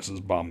her as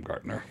Mrs.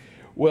 Baumgartner.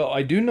 Well,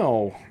 I do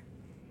know.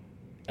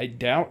 I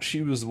doubt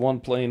she was the one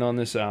playing on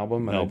this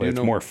album. No, but it's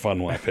more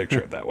fun when I picture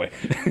it that way.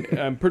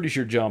 I'm pretty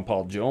sure John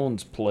Paul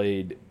Jones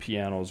played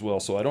piano as well,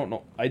 so I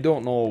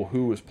don't know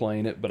who was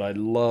playing it, but I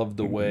love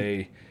the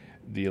way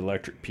the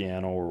electric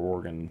piano or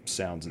organ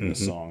sounds in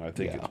this song. I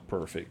think it's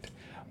perfect.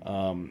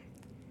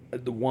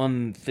 The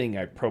one thing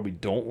I probably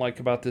don't like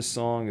about this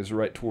song is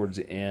right towards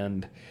the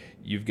end,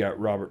 you've got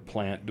Robert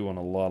Plant doing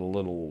a lot of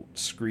little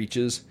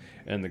screeches,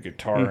 and the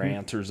guitar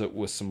answers it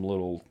with some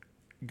little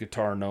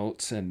guitar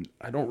notes, and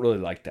I don't really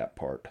like that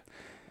part.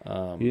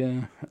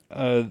 The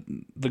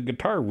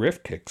guitar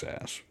riff kicks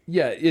ass.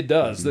 Yeah, it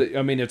does.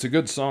 I mean, it's a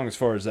good song as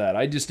far as that.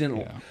 I just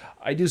didn't. Yeah.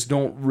 I just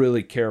don't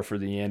really care for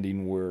the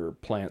ending where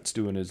Plant's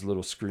doing his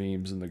little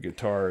screams and the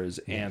guitar is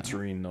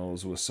answering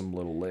those with some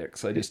little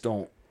licks. I just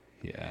don't.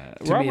 Yeah,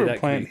 To me, Robert that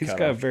Plant, could be he's cut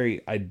got a off.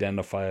 very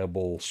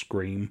identifiable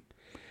scream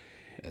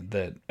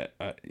that,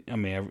 I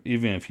mean,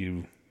 even if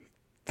you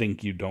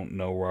think you don't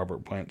know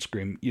Robert Plant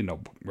scream, you know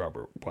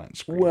Robert Plant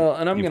scream. Well,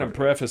 and I'm You've going to heard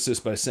preface this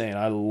by saying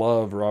I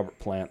love Robert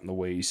Plant and the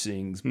way he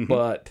sings,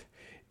 but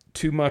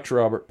too much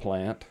Robert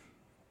Plant,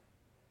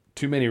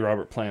 too many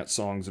Robert Plant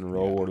songs in a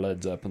row or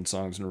Led Zeppelin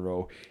songs in a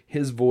row,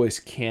 his voice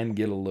can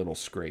get a little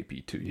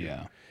scrapey to you.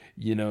 Yeah.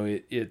 You know,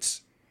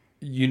 it's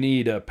you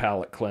need a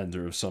palate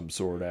cleanser of some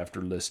sort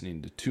after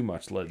listening to too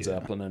much Led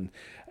Zeppelin, and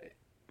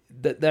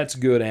that's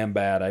good and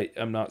bad.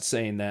 I'm not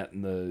saying that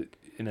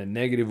in a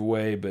negative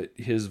way, but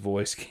his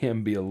voice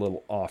can be a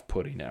little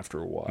off-putting after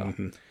a while.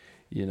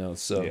 You know,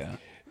 so Yeah.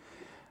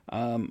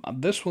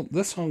 This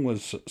song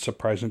was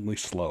surprisingly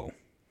slow.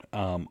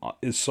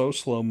 It's so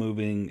slow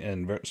moving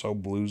and so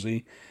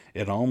bluesy.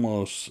 It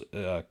almost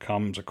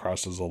comes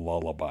across as a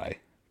lullaby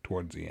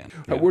towards the end.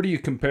 Where do you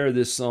compare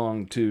this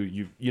song to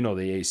you know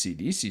the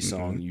AC/DC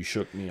song "You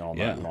Shook Me All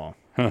Night Long"?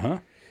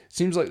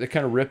 Seems like they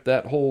kind of ripped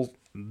that whole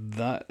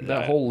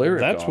That whole lyric.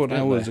 That's off, what I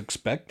didn't was they?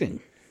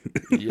 expecting.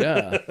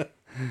 Yeah,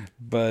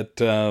 But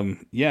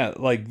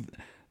like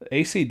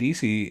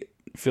AC/DC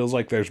feels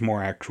like there's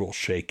more actual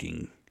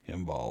shaking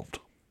involved.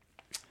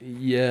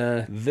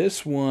 yeah.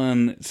 This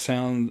one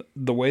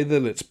the way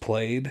that it's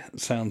played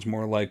sounds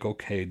more like,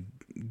 okay,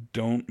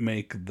 don't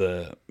make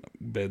the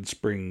bed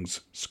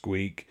springs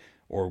squeak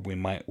or we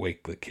might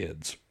wake the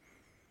kids.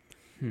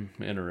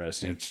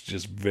 Interesting. It's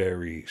just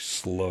very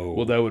slow.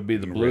 Well, that would be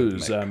the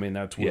blues. rhythmic. I mean,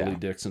 that's Willie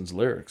Dixon's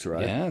lyrics,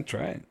 right? Yeah, that's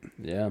right.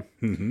 Yeah.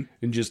 And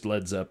just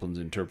Led Zeppelin's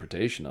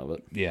interpretation of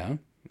it. Yeah.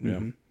 Yeah.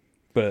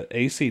 But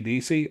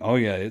AC/DC, oh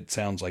yeah, it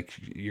sounds like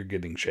you're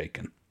getting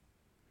shaken.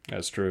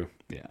 That's true.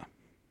 Yeah.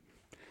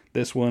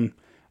 This one,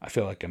 I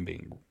feel like I'm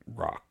being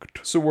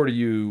rocked. So what do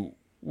you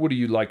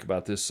like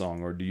about this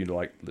song, or do you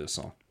like this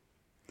song?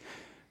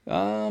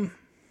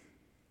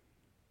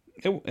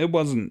 It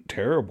wasn't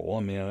terrible. I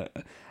mean,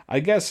 I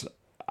guess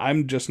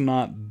I'm just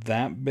not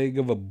that big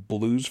of a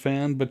blues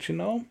fan, but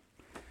it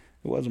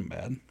wasn't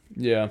bad.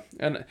 Yeah,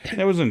 and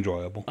It was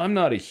enjoyable. I'm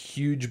not a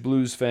huge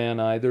blues fan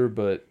either,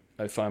 but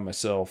I find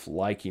myself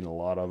liking a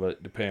lot of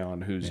it, depending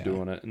on who's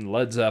doing it. And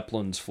Led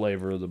Zeppelin's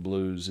flavor of the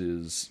blues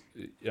is,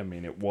 I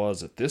mean, it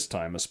was at this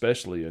time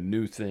especially a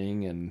new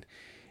thing, and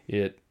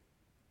it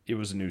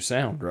was a new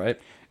sound, right?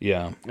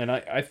 Yeah. And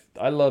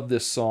I love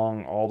this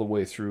song all the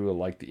way through. I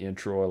like the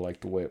intro. I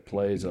like the way it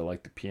plays. I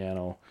like the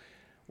piano,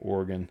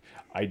 organ.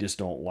 I just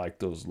don't like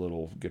those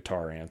little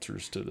guitar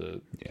answers to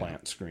the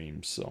Plant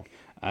screams. So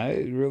I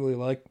really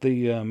like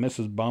the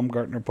Mrs.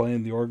 Baumgartner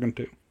playing the organ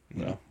too.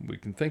 yeah, we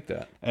can think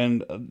that.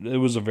 And it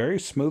was a very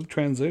smooth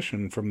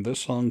transition from this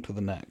song to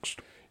the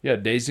next. Yeah,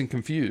 Dazed and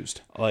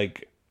Confused.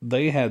 Like,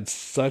 they had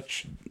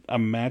such a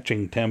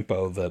matching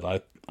tempo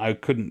that I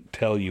couldn't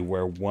tell you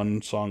where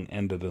one song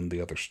ended and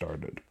the other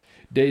started.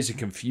 Dazed and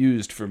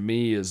Confused for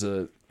me is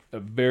a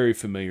very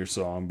familiar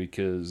song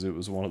because it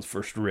was one of the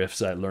first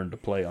riffs I learned to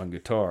play on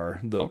guitar,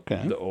 the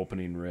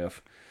opening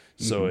riff.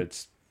 So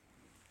it's,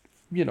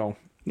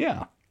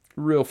 Yeah.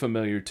 real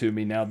familiar to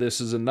me. Now,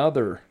 this is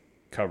another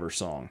cover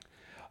song.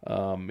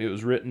 It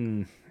was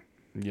written,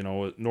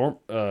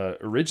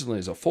 originally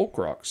as a folk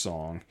rock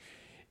song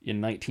in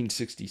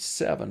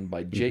 1967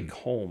 by Jake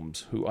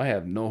Holmes, who I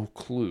have no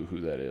clue who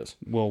that is.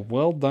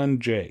 Well done,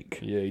 Jake.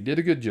 Yeah, he did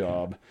a good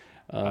job.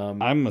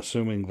 I'm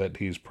assuming that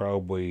he's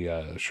probably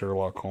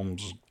Sherlock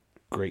Holmes'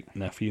 great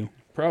nephew.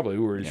 Probably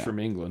where he's from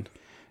England.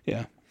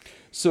 Yeah.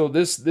 So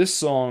this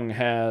song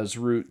has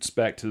roots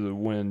back to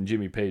when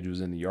Jimmy Page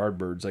was in the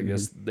Yardbirds. I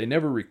guess they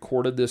never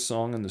recorded this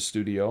song in the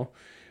studio,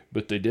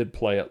 but they did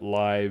play it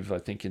live, I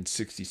think in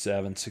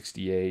 67,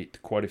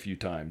 68, quite a few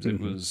times. It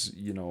was,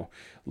 a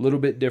little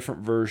bit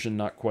different version,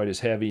 not quite as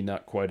heavy,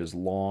 not quite as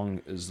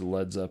long as the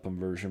Led Zeppelin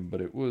version,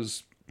 but it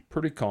was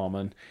pretty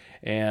common.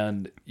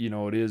 And,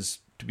 it is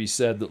to be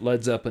said that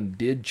Led Zeppelin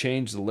did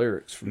change the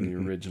lyrics from the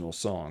original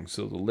song.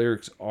 So the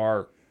lyrics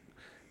are,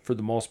 for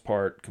the most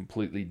part,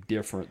 completely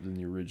different than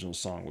the original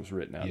song was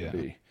written out to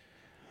be.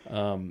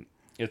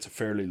 It's a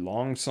fairly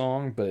long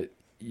song, but,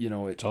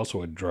 It's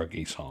also a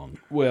druggy song.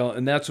 Well,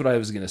 and that's what I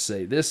was going to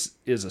say. This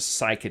is a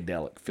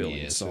psychedelic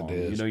feeling song. It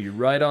is. You're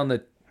right on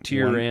the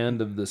tier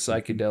end of the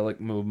psychedelic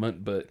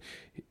movement, but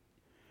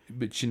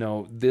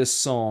this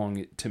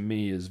song to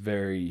me is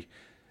very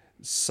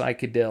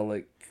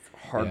psychedelic,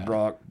 hard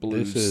rock,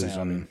 blues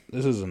sounding.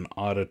 This is an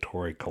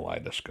auditory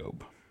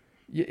kaleidoscope.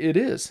 Yeah, it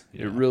is.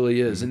 It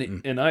really is.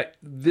 And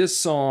this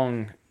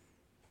song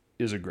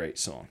is a great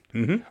song.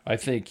 Mm-hmm. I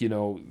think,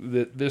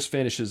 this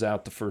finishes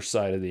out the first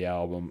side of the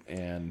album,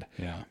 and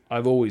Yeah.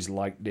 I've always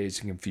liked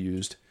Dazed and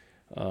Confused.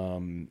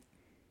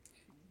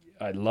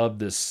 I love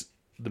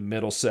the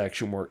middle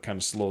section where it kind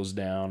of slows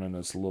down and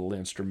it's a little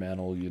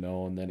instrumental,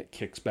 and then it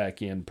kicks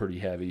back in pretty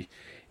heavy.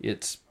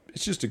 It's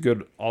just a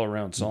good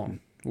all-around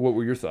song. Mm-hmm. What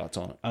were your thoughts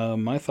on it?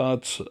 My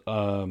thoughts,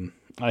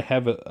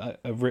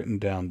 I've written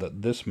down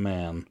that this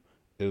man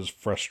is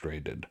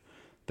frustrated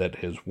that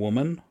his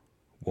woman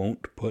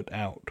won't put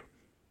out.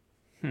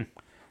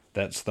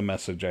 That's the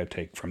message I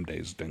take from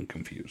Dazed and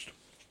Confused.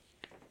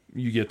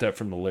 You get that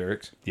from the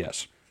lyrics?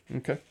 Yes.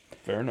 Okay,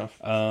 fair enough.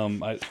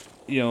 I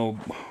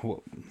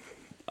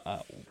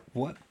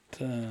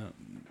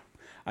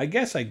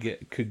guess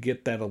could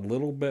get that a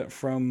little bit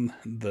from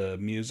the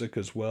music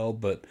as well,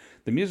 but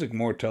the music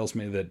more tells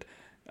me that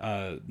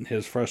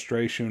his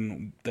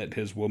frustration that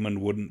his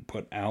woman wouldn't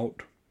put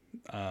out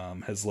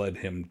has led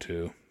him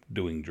to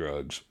doing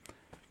drugs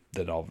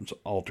that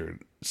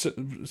altered,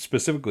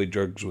 specifically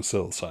drugs with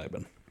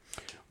psilocybin.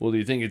 Well, do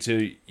you think it's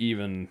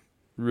even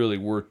really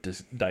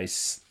worth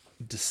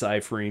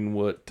deciphering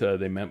what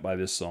they meant by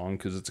this song?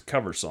 Because it's a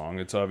cover song.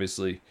 It's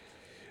obviously...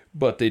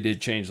 But they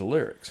did change the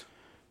lyrics.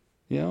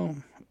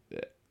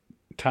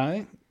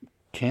 Ty,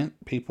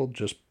 can't people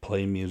just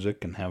play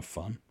music and have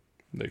fun?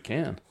 They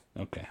can.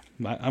 Okay.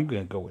 I'm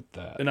going to go with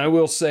that. And I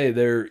will say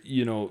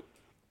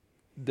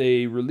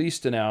they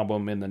released an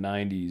album in the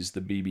 90s,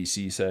 the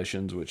BBC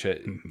Sessions, which,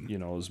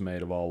 is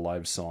made of all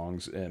live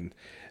songs. And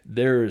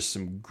there is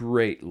some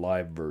great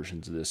live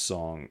versions of this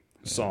song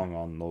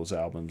on those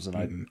albums.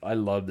 And I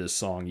love this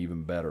song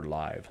even better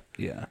live.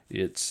 Yeah.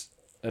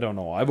 I don't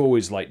know. I've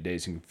always liked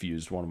Dazed and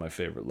Confused, one of my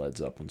favorite Led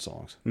Zeppelin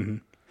songs. Mm-hmm.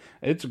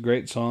 It's a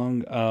great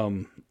song.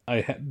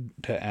 I had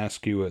to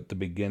ask you at the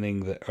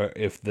beginning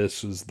if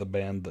this is the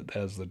band that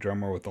has the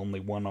drummer with only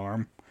one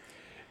arm.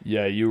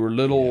 Yeah, you were a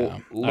little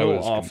off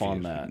confused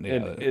on that.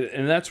 Yeah.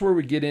 And that's where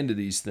we get into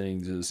these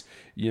things is,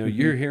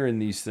 you're hearing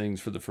these things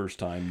for the first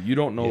time. You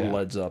don't know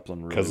Led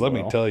Zeppelin really well. Because let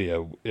me tell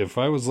you, if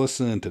I was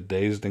listening to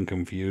Dazed and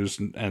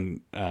Confused and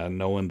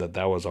knowing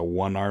that was a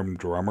one-armed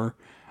drummer,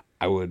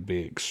 I would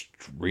be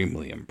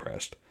extremely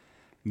impressed.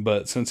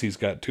 But since he's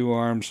got two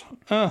arms,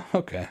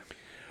 okay.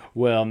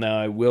 Well, now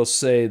I will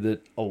say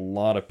that a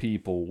lot of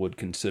people would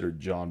consider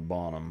John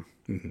Bonham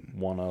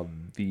one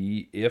of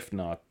the, if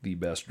not the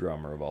best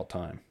drummer of all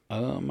time.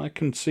 I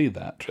can see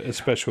that,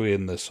 especially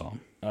in this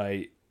song.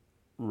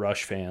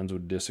 Rush fans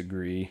would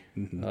disagree.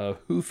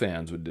 Who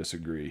fans would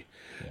disagree.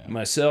 Yeah.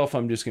 Myself,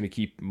 I'm just going to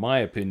keep my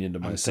opinion to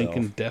myself. I'm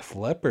thinking Def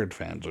Leppard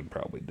fans would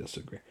probably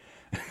disagree.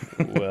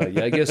 Well,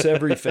 yeah, I guess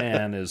every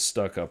fan is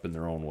stuck up in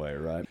their own way,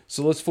 right?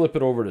 So let's flip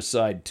it over to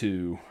side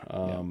 2,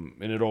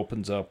 and it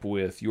opens up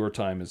with Your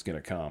Time Is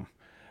Gonna Come.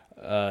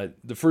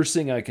 The first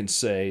thing I can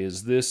say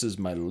is this is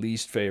my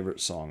least favorite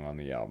song on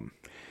the album.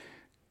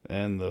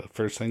 And the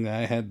first thing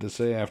I had to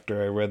say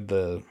after I read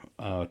the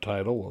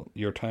title,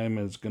 Your Time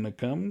Is Gonna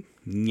Come,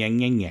 nyang,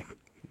 nyang,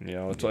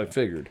 nyang. That's what I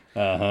figured.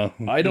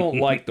 I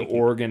don't like the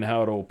organ,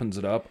 how it opens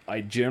it up.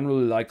 I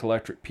generally like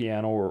electric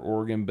piano or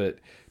organ, but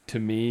to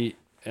me...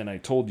 And I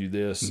told you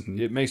this,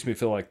 it makes me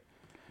feel like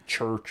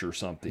church or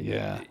something.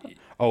 Yeah.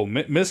 Oh,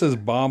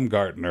 Mrs.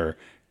 Baumgartner,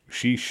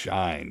 she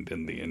shined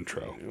in the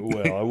intro.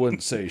 Well, I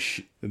wouldn't say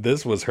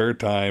this was her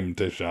time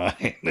to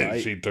shine,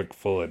 and she took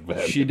full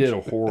advantage. She did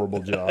a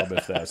horrible job,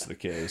 if that's the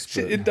case.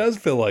 But, it does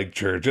feel like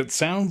church. It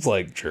sounds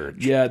like church.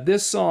 Yeah,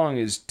 this song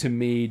is, to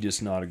me,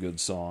 just not a good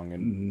song,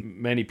 and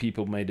many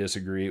people may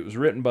disagree. It was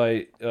written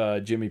by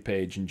Jimmy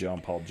Page and John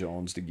Paul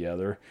Jones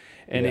together.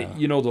 And,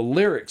 the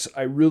lyrics,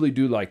 I really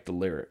do like the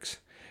lyrics.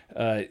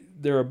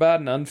 They're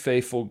about an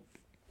unfaithful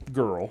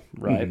girl,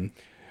 right?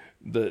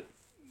 That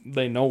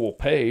they know will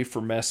pay for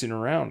messing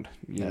around,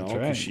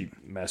 because she's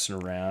messing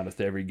around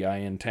with every guy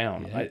in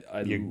town.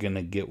 Yeah, you're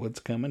gonna get what's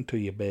coming to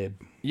you, babe.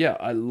 Yeah,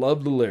 I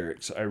love the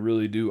lyrics. I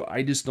really do.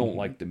 I just don't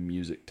like the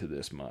music to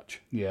this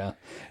much. Yeah,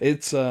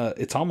 it's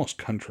almost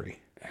country.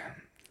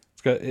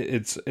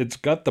 It's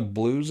got the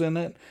blues in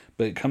it,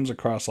 but it comes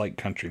across like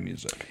country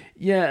music.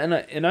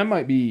 Yeah, and I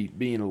might be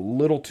being a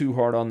little too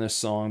hard on this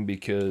song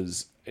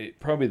because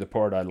probably the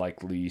part I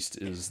like least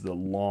is the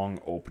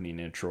long opening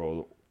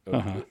intro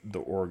of the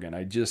organ.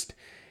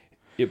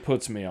 It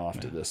puts me off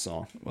to this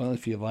song. Well,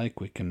 if you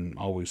like, we can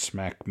always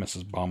smack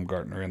Mrs.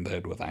 Baumgartner in the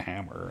head with a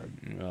hammer.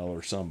 Well,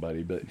 or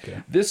somebody. But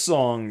this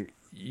song,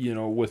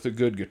 with a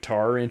good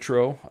guitar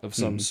intro of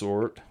some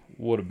sort,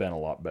 would have been a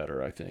lot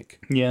better, I think.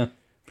 Yeah.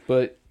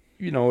 But,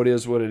 it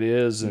is what it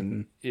is,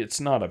 and it's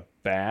not a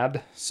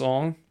bad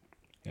song.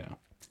 Yeah.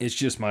 It's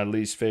just my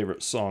least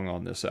favorite song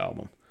on this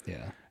album.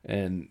 Yeah.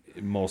 And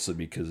mostly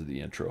because of the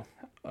intro.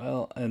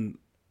 Well, and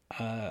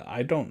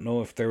I don't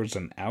know if there was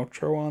an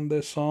outro on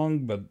this song,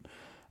 but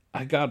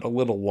I got a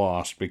little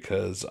lost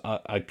because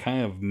I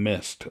kind of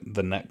missed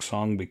the next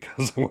song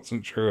because I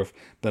wasn't sure if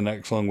the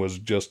next song was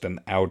just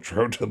an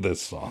outro to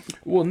this song.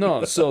 Well,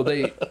 no, so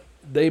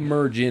they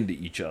merge into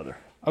each other.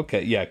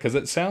 Okay, yeah, because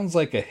it sounds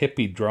like a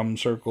hippie drum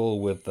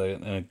circle with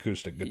an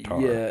acoustic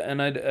guitar. Yeah,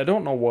 and I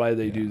don't know why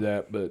they do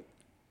that, but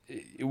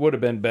it would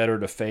have been better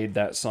to fade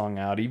that song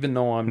out, even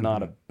though I'm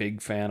not a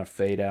big fan of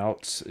fade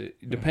outs,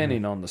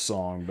 depending on the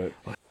song. But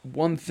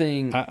one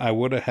thing, I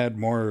would have had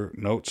more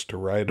notes to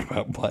write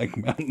about Black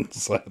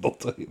Mountainside, I'll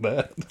tell you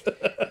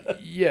that.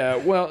 yeah,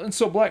 well, and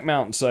so Black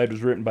Mountainside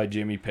was written by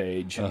Jimmy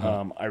Page.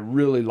 I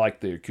really like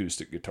the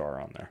acoustic guitar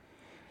on there.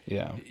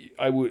 Yeah.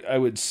 I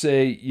would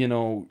say,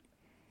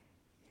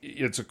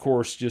 it's of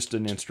course just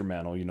an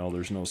instrumental.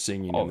 There's no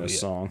singing in this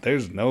song.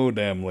 There's no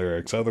damn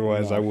lyrics.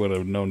 Otherwise, I would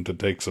have known to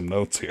take some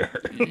notes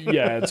here.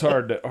 Yeah, it's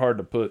hard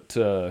to put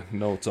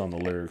notes on the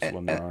lyrics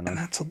when there aren't. And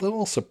that's a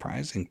little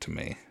surprising to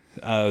me,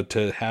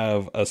 to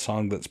have a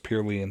song that's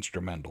purely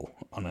instrumental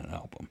on an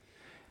album.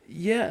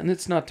 Yeah, and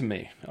it's not to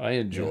me. I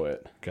enjoy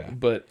it. Okay.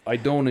 But I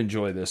don't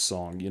enjoy this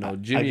song.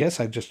 Jimmy. I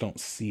guess I just don't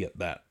see it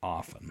that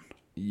often.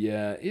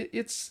 Yeah,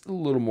 it's a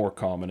little more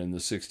common in the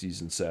 60s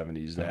and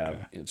 70s to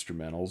have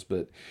instrumentals.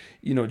 But,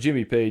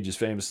 Jimmy Page has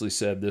famously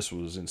said this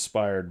was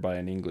inspired by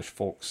an English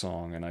folk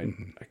song. And I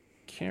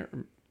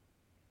can't...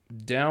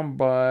 Down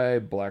by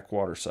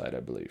Blackwater Side,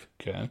 I believe.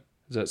 Okay.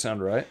 Does that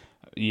sound right?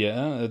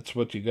 Yeah, that's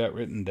what you got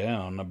written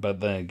down. But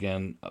then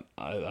again,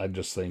 I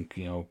just think,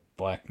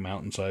 Black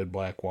Mountainside,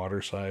 Black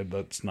Waterside,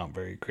 that's not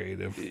very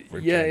creative.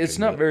 Yeah, it's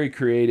not very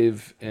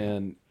creative.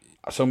 And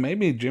so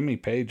maybe Jimmy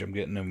Page, I'm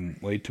getting him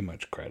way too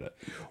much credit.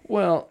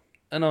 well,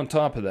 and on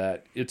top of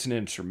that, it's an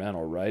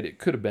instrumental, right? It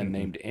could have been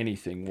named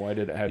anything. Why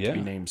did it have to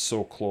be named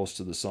so close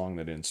to the song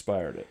that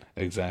inspired it?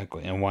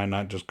 Exactly. And why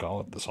not just call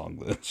it the song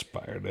that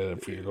inspired it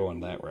if you're going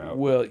that route?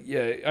 Well,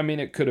 yeah, I mean,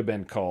 it could have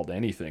been called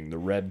anything. The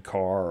Red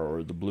Car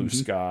or the Blue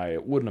Sky.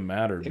 It wouldn't have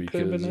mattered It could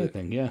have because been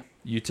anything, yeah.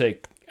 you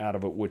take out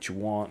of it what you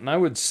want. And I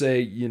would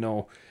say,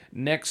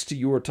 next to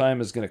Your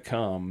Time Is Gonna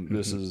Come,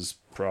 this is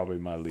probably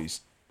my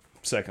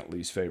second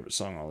least favorite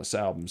song on this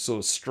album. So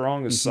as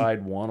strong as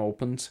side one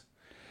opens,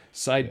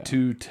 side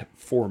two,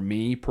 for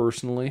me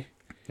personally,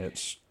 it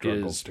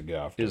struggles to get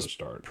off to a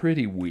start.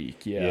 Pretty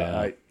weak.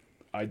 Yeah.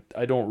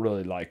 I don't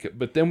really like it.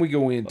 But then we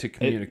go into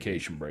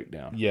Communication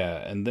Breakdown. Yeah,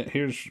 and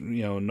here's,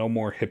 no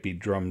more hippie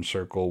drum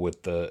circle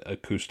with the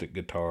acoustic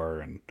guitar.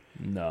 And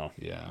no.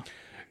 Yeah.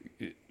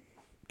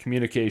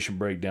 Communication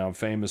Breakdown,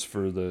 famous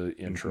for the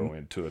intro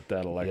into it,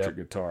 that electric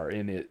guitar.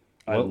 And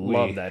I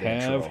love that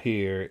intro. What we have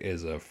here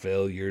is a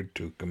failure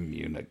to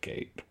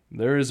communicate.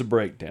 There is a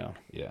breakdown.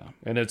 Yeah.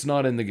 And it's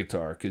not in the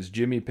guitar, because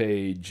Jimmy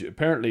Page,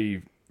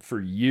 apparently for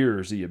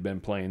years he had been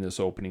playing this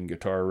opening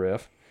guitar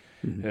riff.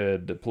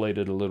 Had played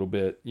it a little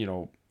bit,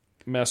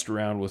 messed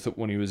around with it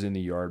when he was in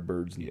the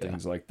Yardbirds and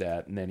things like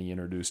that. And then he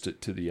introduced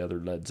it to the other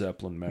Led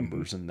Zeppelin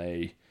members, and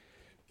they,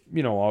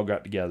 all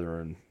got together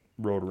and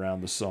wrote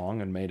around the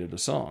song and made it a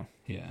song.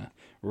 Yeah.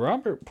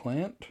 Robert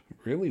Plant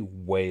really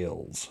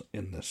wails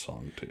in this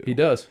song, too. He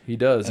does.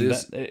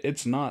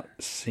 It's not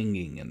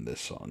singing in this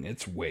song.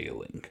 It's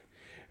wailing.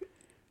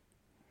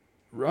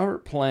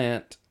 Robert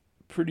Plant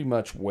pretty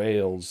much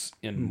wails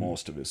in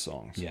most of his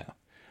songs. Yeah.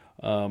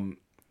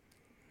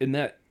 And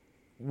that,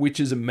 which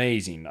is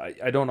amazing.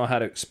 I don't know how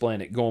to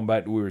explain it. Going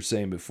back to what we were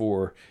saying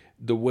before,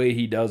 the way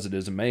he does it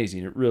is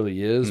amazing. It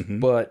really is,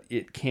 but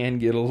it can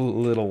get a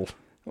little...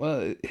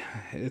 Well,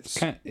 he's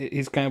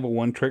kind of a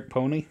one-trick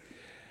pony.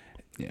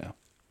 Yeah.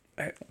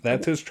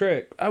 That's his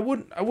trick. I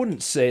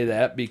wouldn't say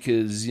that,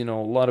 because, a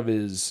lot of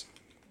his,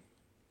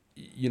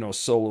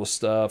 solo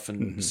stuff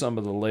and some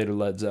of the later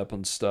Led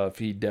Zeppelin stuff,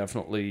 he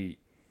definitely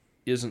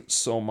isn't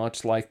so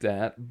much like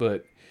that,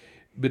 but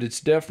it's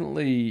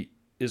definitely...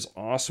 as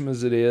awesome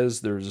as it is,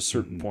 there's a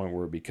certain point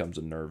where it becomes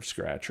a nerve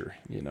scratcher,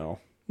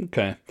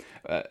 Okay.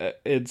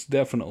 It's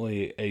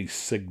definitely a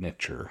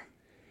signature,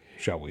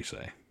 shall we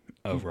say,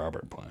 of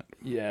Robert Plant.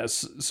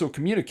 Yes. So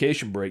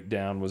Communication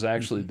Breakdown was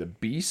actually the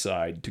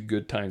B-side to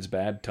Good Times,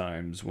 Bad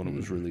Times when it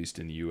was released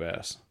in the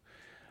U.S.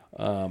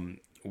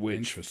 Which,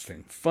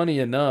 interesting. Funny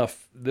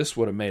enough, this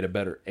would have made a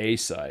better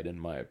A-side, in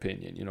my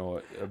opinion,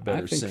 a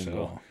better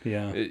single. So.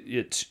 Yeah.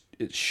 It's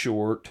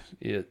short.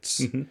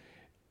 It's,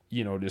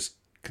 just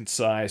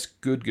concise,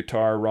 good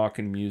guitar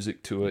rocking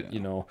music to it.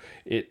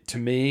 To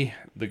me,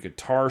 the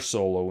guitar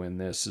solo in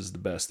this is the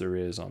best there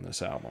is on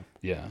this album.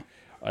 Yeah.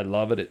 I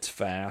love it. It's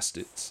fast.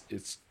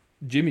 It's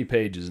Jimmy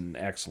Page is an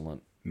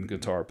excellent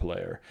guitar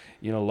player.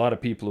 A lot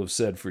of people have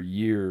said for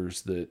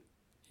years that,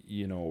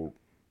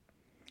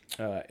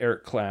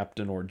 Eric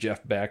Clapton or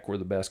Jeff Beck were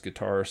the best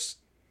guitarists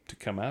to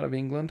come out of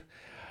England.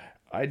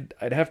 I'd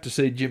have to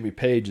say Jimmy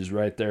Page is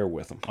right there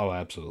with them. Oh,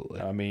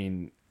 absolutely. I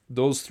mean,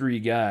 those three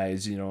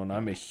guys, and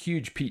I'm a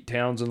huge Pete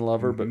Townsend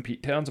lover, but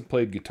Pete Townsend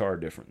played guitar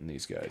different than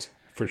these guys.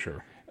 For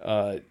sure.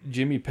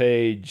 Jimmy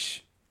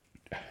Page,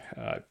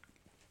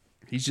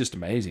 he's just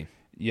amazing.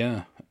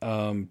 Yeah.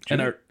 And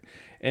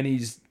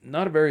he's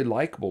not a very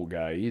likable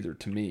guy either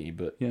to me,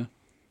 but yeah,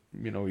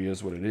 he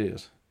is what it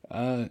is.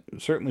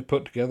 Certainly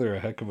put together a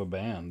heck of a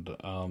band.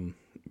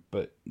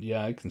 But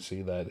yeah, I can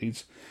see that.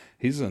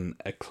 He's an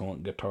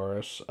excellent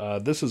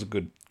guitarist. This is a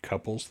good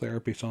couples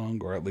therapy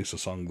song, or at least a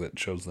song that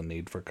shows the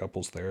need for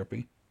couples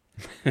therapy.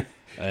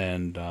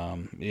 And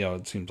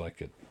it seems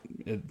like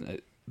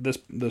this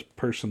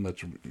person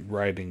that's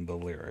writing the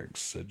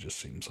lyrics, it just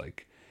seems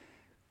like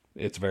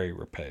it's very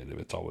repetitive.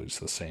 It's always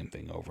the same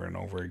thing over and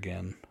over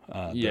again.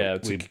 Yeah,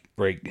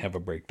 Have a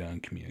breakdown in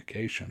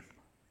communication.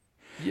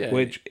 yeah.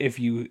 Which,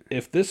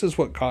 if this is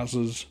what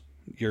causes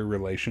your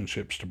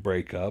relationships to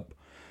break up,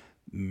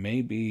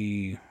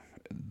 maybe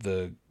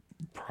the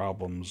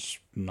problem's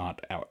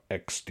not out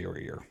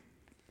exterior.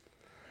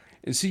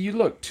 And see, you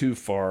look too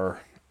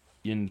far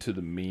into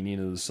the meaning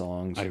of the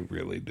songs. I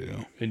really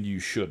do. And you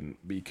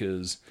shouldn't,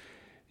 because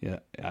Yeah,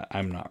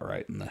 I'm not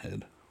right in the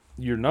head.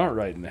 you're not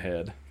right in the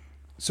head.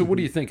 So what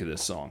do you think of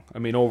this song? I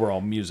mean,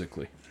 overall,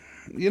 musically.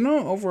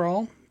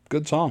 Overall,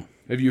 good song.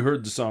 Have you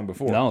heard the song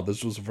before? No,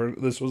 this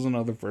was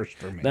another first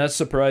for me. That's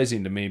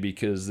surprising to me,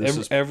 because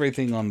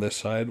Everything on this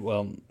side,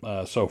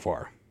 so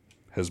far,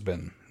 has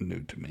been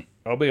new to me.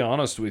 I'll be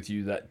honest with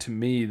you, that to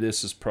me,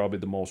 this is probably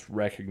the most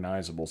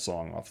recognizable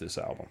song off this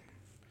album.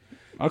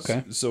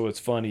 Okay. So it's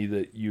funny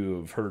that you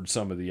have heard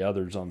some of the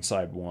others on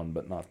side one,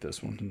 but not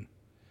this one. Mm-hmm.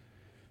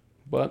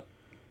 But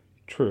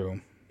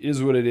True.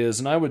 is what it is.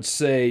 And I would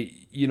say,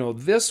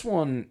 this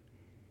one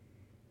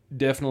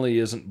definitely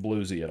isn't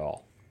bluesy at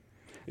all.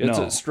 It's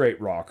No. a straight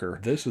rocker.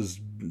 This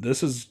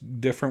is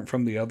different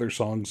from the other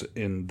songs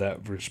in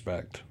that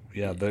respect.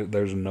 Yeah,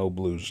 there's no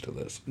blues to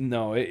this.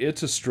 No,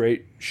 it's a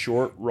straight,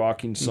 short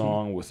rocking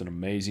song with an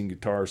amazing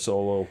guitar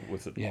solo,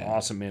 with an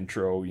awesome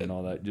intro,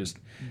 that just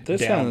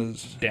This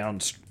sounds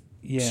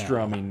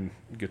strumming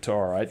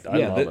guitar. I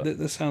love it.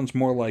 This sounds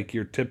more like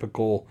your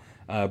typical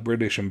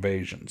British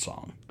invasion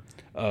song,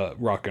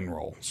 rock and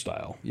roll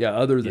style. Yeah,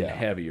 other than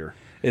heavier.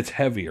 It's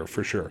heavier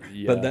for sure,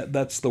 Yeah. but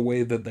that's the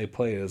way that they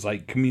play it, is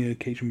like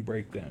communication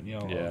breakdown.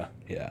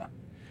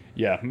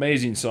 Yeah,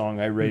 amazing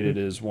song. I rate it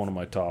as one of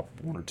my top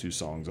one or two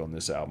songs on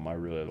this album. I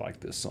really like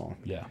this song.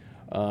 Yeah.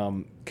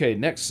 Okay,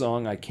 next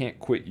song, I Can't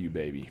Quit You,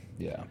 Baby.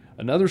 Yeah.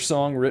 Another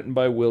song written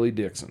by Willie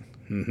Dixon.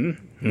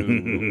 Mm-hmm.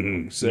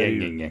 Who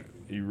said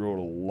he wrote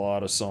a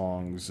lot of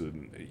songs,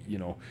 and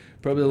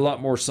probably a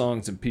lot more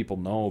songs than people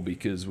know,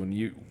 because when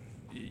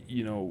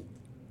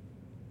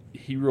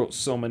he wrote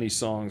so many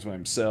songs by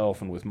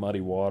himself, and with Muddy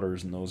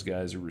Waters, and those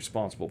guys are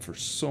responsible for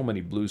so many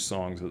blues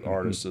songs that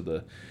artists of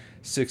the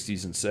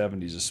 60s and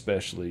 70s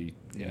especially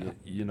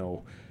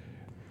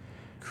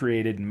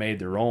created and made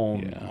their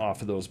own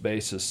off of those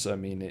bases. I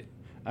mean,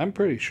 I'm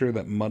pretty sure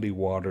that Muddy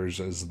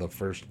Waters is the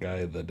first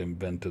guy that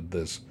invented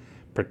this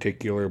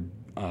particular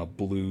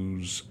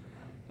blues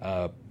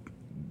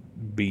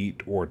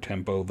beat or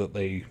tempo that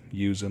they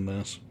use in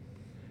this,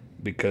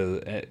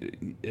 because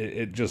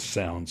it just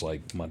sounds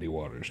like Muddy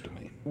Waters to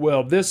me.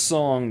 well, this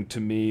song to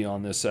me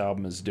on this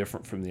album is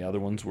different from the other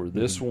ones, where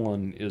this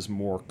one is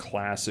more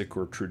classic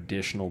or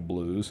traditional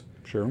blues.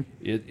 Sure.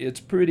 It's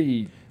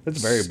pretty...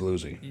 It's very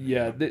bluesy.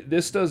 Yeah,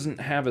 this doesn't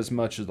have as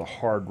much of the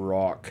hard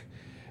rock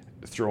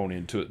thrown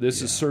into it.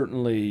 This is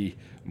certainly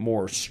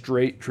more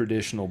straight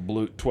traditional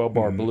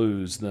 12-bar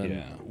blues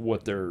than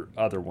what their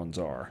other ones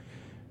are.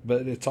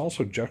 But it's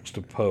also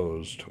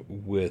juxtaposed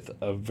with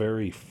a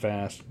very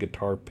fast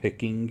guitar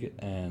picking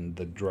and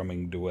the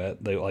drumming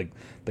duet. They like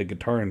the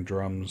guitar and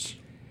drums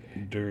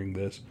during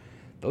this.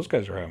 Those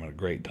guys are having a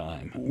great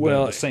time.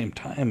 Well, but at the same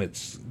time,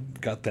 it's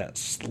got that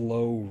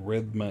slow,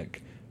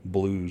 rhythmic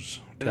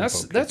blues.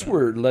 That's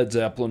where Led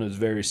Zeppelin is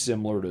very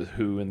similar to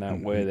Who in that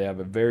way. They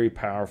have a very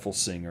powerful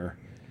singer.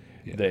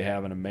 Yeah. They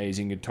have an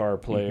amazing guitar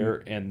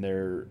player, and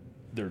their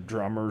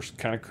drummer's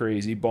kind of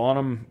crazy.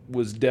 Bonham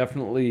was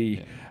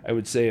definitely, I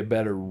would say, a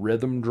better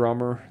rhythm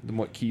drummer than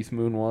what Keith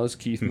Moon was.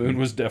 Keith Moon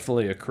was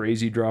definitely a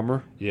crazy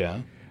drummer.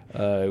 Yeah.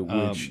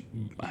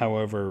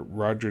 However,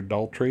 Roger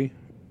Daltrey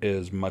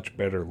is much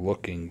better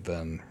looking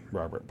than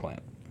Robert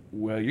Plant.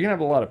 Well, you're gonna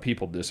have a lot of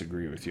people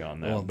disagree with you on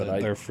that. Well, but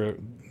they're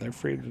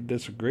free to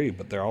disagree,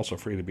 but they're also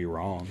free to be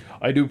wrong.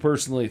 I do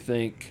personally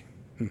think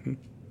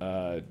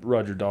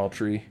Roger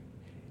Daltrey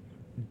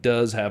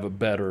does have a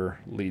better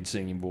lead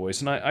singing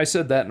voice, and I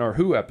said that in our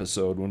Who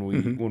episode when we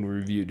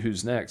reviewed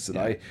Who's Next,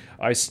 that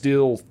I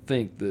still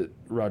think that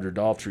Roger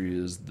Daltrey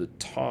is the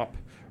top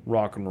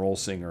rock and roll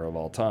singer of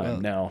all time. Well,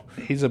 now,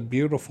 he's a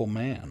beautiful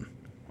man.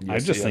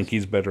 Yes, I just think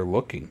he's better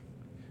looking.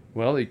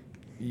 Well,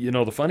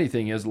 the funny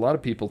thing is, a lot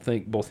of people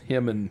think both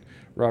him and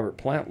Robert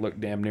Plant look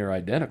damn near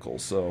identical.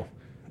 So,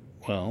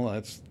 well,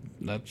 that's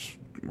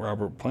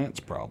Robert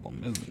Plant's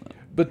problem, isn't it?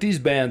 But these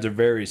bands are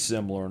very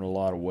similar in a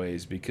lot of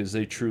ways, because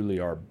they truly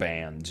are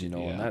bands,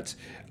 and that's,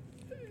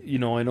 I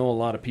know a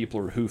lot of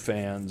people are Who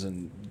fans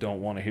and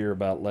don't want to hear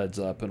about Led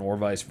Zeppelin, or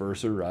vice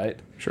versa, right?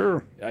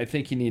 Sure. I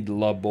think you need to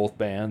love both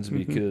bands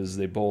because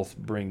they both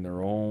bring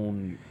their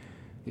own.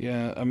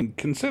 Yeah, I mean,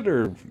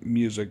 consider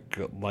music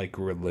like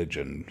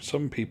religion.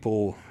 Some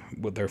people,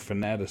 with their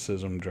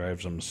fanaticism,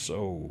 drives them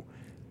so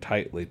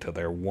tightly to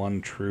their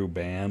one true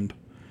band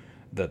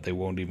that they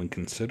won't even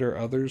consider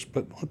others.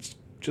 But let's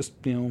just,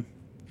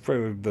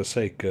 for the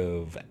sake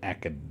of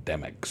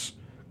academics,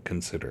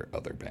 consider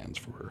other bands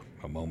for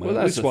a moment.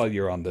 At least while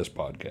you're on this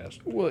podcast.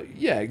 Well,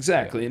 yeah,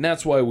 exactly. Yeah. And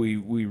that's why we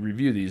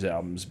review these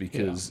albums,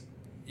 because,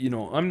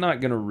 I'm not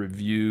going to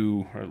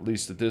review, or at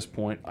least at this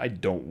point, I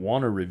don't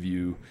want to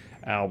review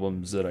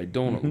albums that I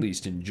don't at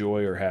least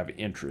enjoy or have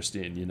interest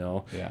in, you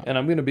know? Yeah. And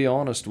I'm going to be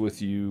honest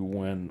with you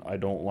when I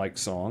don't like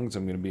songs.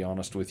 I'm going to be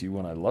honest with you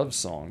when I love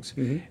songs.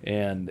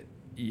 And,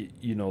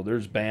 you know,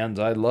 there's bands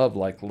I love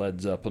like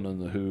Led Zeppelin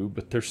and The Who,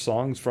 but there's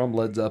songs from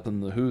Led Zeppelin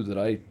and The Who that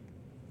I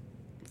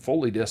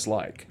fully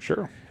dislike.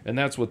 Sure. And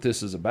that's what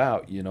this is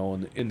about, you know.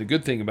 And the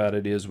good thing about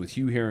it is with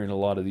you hearing a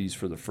lot of these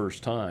for the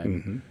first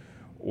time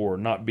or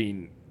not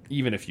being,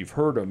 even if you've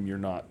heard them, you're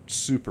not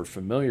super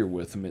familiar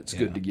with them. It's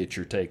good to get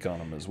your take on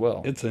them as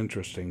well. It's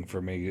interesting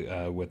for me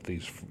with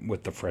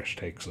the fresh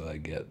takes that I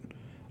get.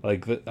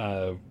 Like,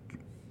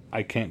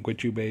 I Can't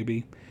Quit You,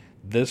 Baby.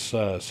 This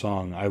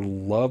song, I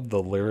love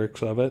the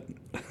lyrics of it.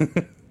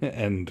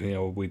 And, you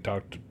know, we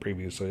talked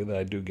previously that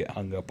I do get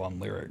hung up on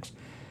lyrics.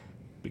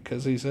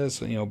 Because he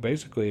says, you know,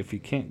 basically, if you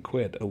can't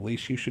quit, at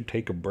least you should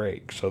take a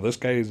break. So this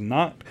guy is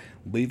not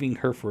leaving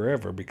her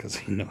forever because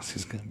he knows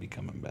he's going to be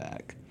coming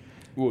back.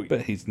 Well,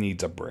 but he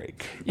needs a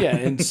break. Yeah,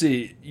 and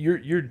see,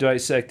 you're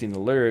dissecting the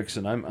lyrics,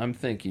 and I'm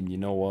thinking, you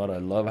know what? I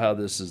love how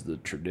this is the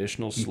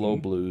traditional slow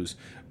blues,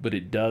 but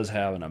it does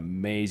have an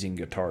amazing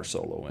guitar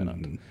solo in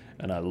it,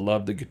 and I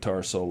love the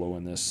guitar solo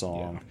in this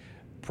song. Yeah.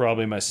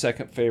 Probably my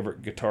second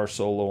favorite guitar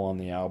solo on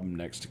the album,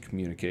 next to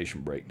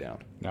Communication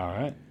Breakdown. All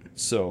right.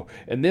 So,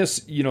 and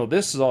this, you know,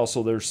 this is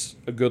also, there's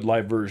a good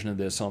live version of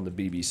this on the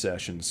BB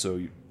Sessions. So,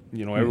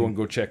 you know, everyone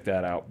go check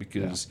that out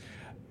because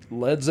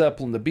Led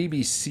Zeppelin, the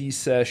BBC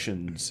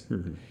Sessions,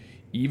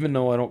 even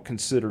though I don't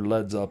consider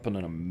Led Zeppelin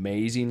an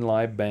amazing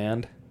live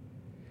band,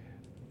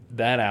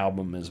 that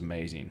album is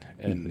amazing.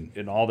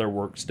 And all their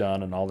work's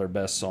done and all their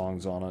best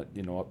songs on it,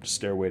 you know, up to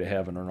Stairway to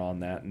Heaven are on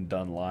that and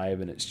done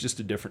live. And it's just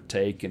a different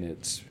take, and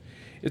it's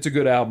a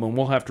good album. And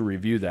we'll have to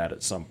review that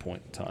at some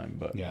point in time.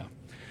 But yeah.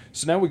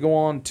 So now we go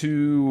on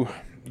to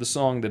the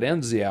song that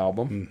ends the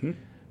album,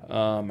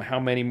 How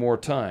Many More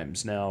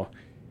Times. Now,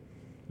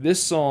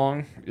 this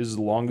song is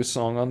the longest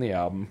song on the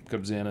album,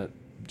 comes in at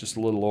just a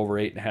little over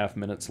 8.5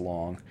 minutes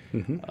long.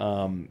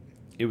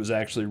 It was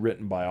actually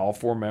written by all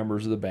 4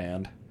 members of the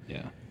band.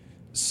 Yeah.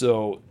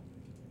 So,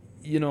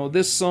 you know,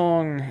 this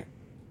song,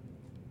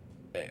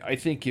 I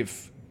think it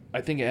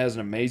has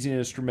an amazing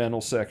instrumental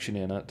section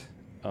in it.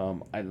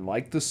 I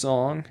like the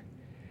song.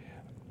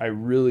 I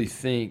really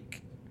think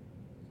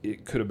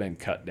it could have been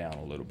cut down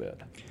a little bit.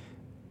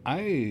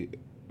 I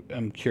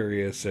am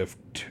curious if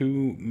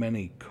too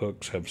many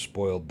cooks have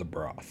spoiled the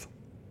broth.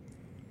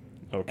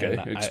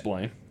 Okay,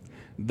 explain.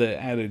 The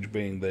adage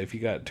being that if you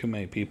got too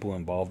many people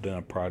involved in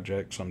a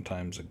project,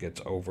 sometimes it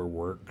gets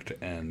overworked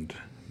and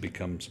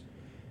becomes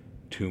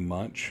too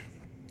much.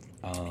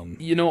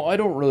 You know, I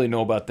don't really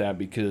know about that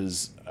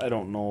because I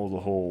don't know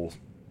the whole,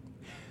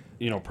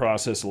 you know,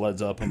 process of Led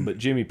Zeppelin, but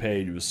Jimmy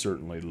Page was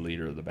certainly the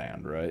leader of the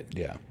band, right?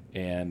 Yeah.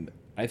 And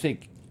I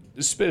think,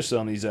 especially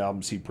on these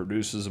albums, he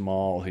produces them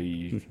all.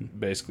 He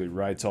basically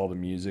writes all the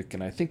music,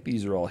 and I think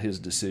these are all his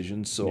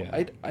decisions. So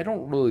I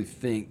don't really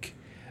think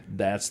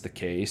that's the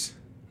case.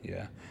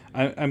 Yeah,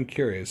 I'm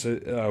curious.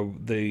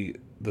 The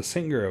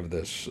singer of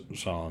this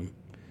song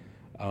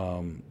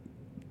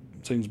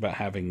sings about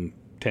having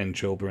 10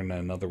 children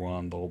and another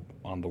one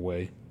on the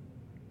way.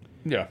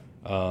 Yeah.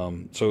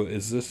 So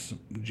is this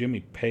Jimmy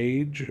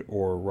Page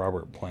or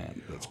Robert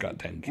Plant that's got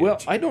 10 kids? Well,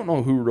 I don't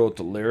know who wrote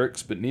the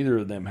lyrics, but neither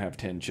of them have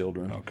 10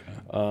 children.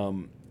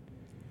 Okay.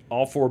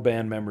 All 4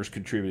 band members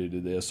contributed to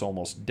this,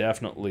 almost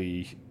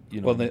definitely. You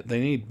know, well, they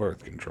need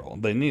birth control.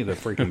 They need a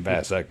freaking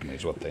vasectomy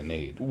is what they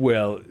need.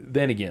 Well,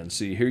 then again,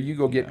 see, here you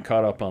go getting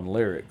caught up on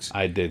lyrics.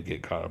 I did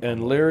get caught up and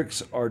on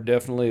lyrics are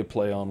definitely a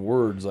play on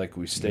words, like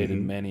we stated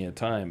many a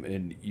time,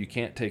 and you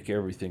can't take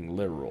everything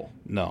literal.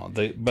 No.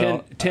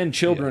 10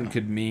 children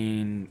could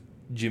mean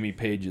Jimmy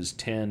Page's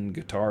 10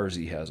 guitars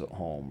he has at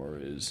home, or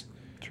his...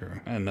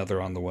 True.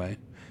 Another on the way.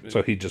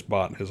 So he just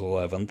bought his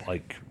 11th,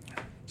 like...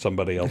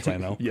 somebody else I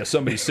know. Yeah,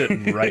 somebody's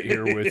sitting right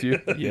here with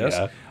you. Yes.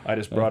 Yeah. I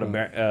just brought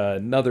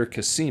another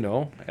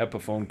casino,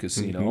 Epiphone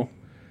Casino.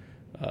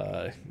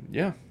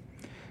 Yeah.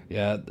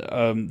 Yeah,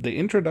 the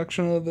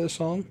introduction of this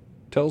song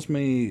tells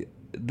me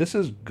this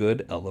is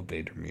good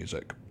elevator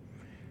music.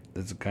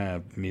 This is the kind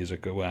of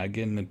music that when I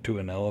get into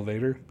an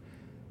elevator,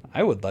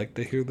 I would like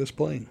to hear this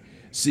playing.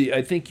 See,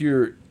 I think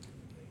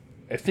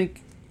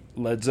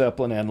Led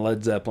Zeppelin and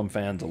Led Zeppelin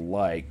fans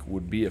alike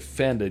would be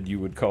offended you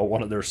would call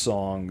one of their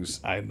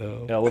songs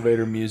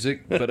elevator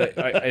music, but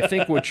I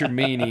think what you're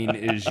meaning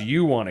is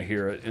you want to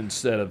hear it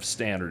instead of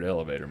standard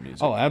elevator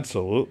music. Oh,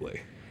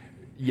 absolutely.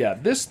 Yeah,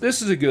 this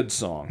is a good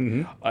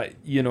song.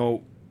 You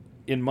know,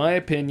 in my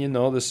opinion,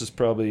 though, this is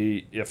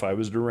probably, if I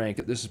was to rank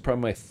it, this is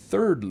probably my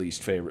 3rd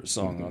least favorite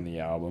song on the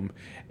album,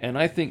 and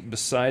I think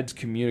besides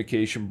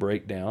Communication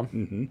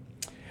Breakdown,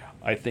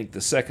 I think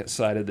the second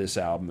side of this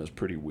album is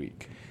pretty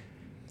weak.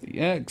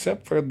 Yeah,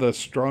 except for the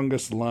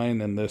strongest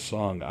line in this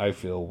song, I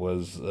feel,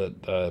 was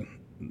that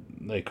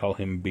they call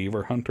him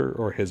Beaver Hunter,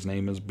 or his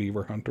name is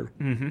Beaver Hunter.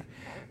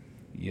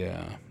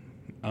 Yeah.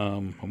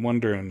 I'm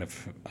wondering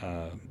if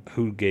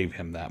who gave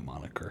him that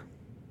moniker.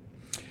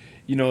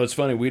 You know, it's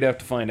funny. We'd have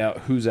to find out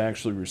who's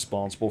actually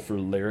responsible for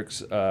the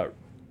lyrics.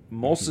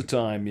 most of the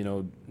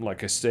time,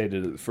 like I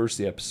stated at the first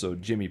of the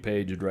episode, Jimmy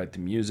Page would write the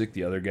music.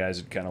 The other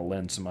guys would kind of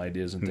lend some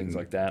ideas and things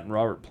like that. And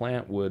Robert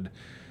Plant would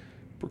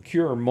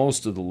procure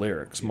most of the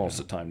lyrics most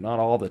of the time. Not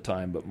all the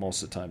time, but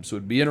most of the time. So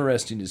it'd be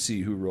interesting to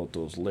see who wrote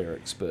those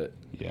lyrics. But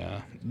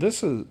yeah,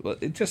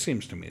 it just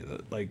seems to me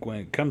that, like, when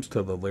it comes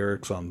to the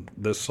lyrics on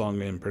this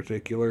song in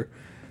particular,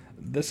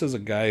 this is a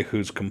guy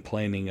who's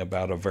complaining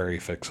about a very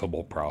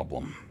fixable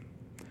problem.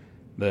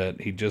 That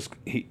he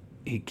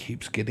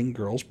keeps getting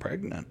girls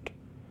pregnant.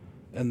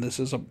 And this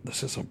is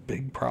a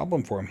big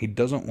problem for him. He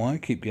doesn't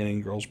want to keep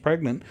getting girls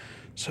pregnant,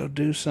 so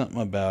do something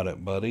about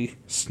it, buddy.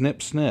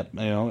 Snip, snip.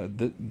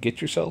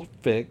 Get yourself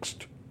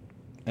fixed,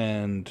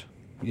 and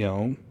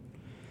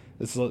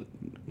it's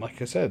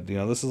like I said.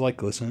 This is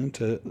like listening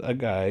to a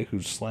guy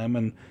who's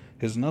slamming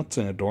his nuts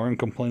in a door and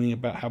complaining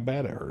about how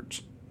bad it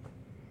hurts.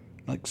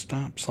 Like,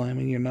 stop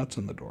slamming your nuts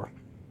in the door,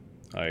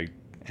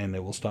 and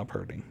it will stop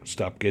hurting.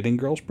 Stop getting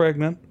girls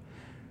pregnant.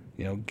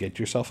 Get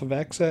yourself a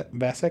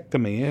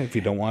vasectomy if you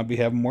don't want to be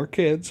having more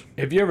kids.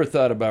 Have you ever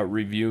thought about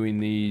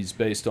reviewing these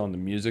based on the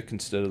music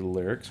instead of the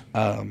lyrics?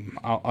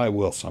 I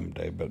will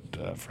someday,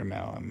 but for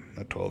now, I'm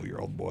a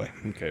 12-year-old boy.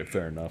 Okay,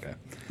 fair enough.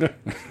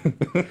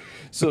 Okay.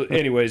 So,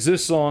 anyways,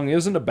 this song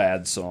isn't a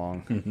bad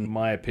song. In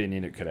my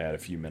opinion, it could add a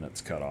few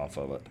minutes cut off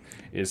of it.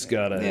 It's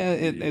got a... Yeah,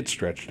 it's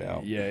stretched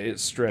out. Yeah,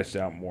 it's stretched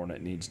out more than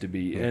it needs to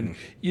be. And,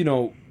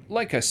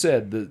 like I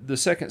said, the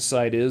second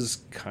side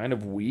is kind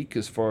of weak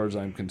as far as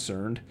I'm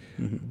concerned,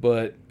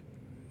 but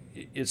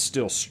it's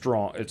still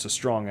strong. It's a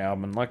strong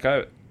album. And like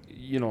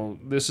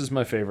this is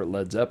my favorite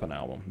Led Zeppelin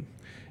album.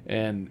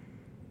 And,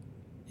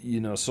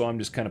 so I'm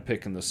just kind of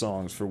picking the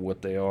songs for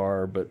what they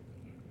are, but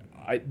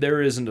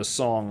there isn't a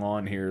song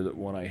on here that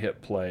when I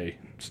hit play,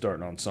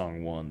 starting on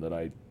song 1, that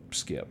I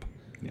skip.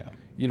 Yeah.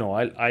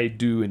 I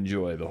do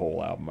enjoy the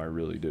whole album. I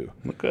really do.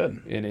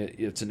 Good. And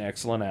it's an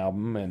excellent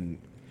album, and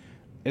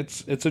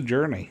it's a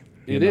journey.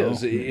 It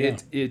is.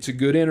 It's a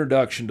good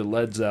introduction to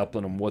Led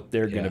Zeppelin and what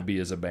they're going to be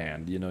as a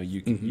band.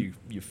 You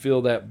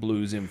feel that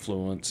blues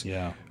influence.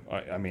 Yeah.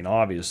 I mean,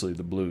 obviously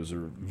the blues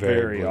are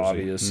very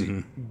obvious,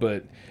 Mm-hmm.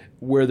 but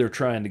where they're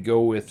trying to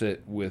go with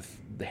it, with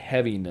the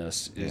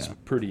heaviness, is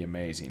pretty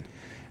amazing.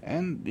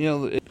 And,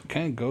 it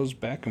kind of goes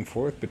back and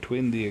forth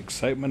between the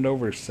excitement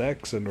over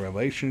sex and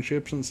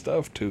relationships and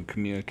stuff to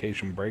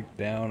communication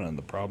breakdown and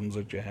the problems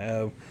that you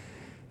have.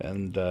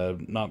 And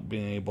not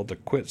being able to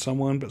quit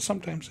someone, but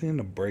sometimes needing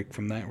a break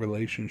from that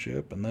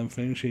relationship, and then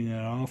finishing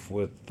it off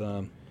with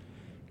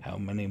how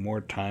many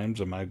more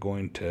times am I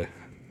going to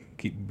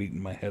keep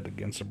beating my head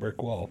against a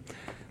brick wall?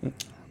 And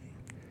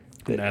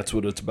that's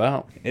what it's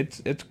about.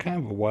 It's kind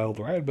of a wild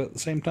ride, but at the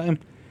same time,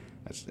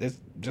 it's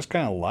just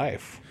kind of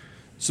life.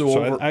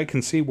 So I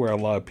can see where a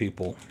lot of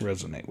people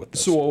resonate with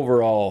this. So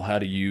overall, how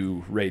do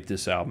you rate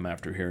this album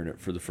after hearing it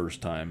for the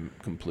first time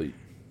complete?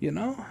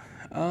 Let's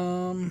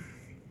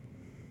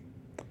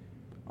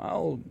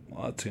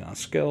see, on a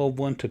scale of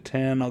 1 to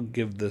 10, I'll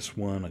give this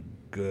one a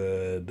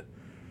good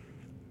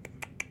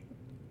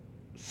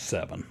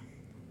 7.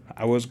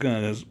 I was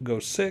gonna go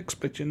 6,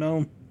 but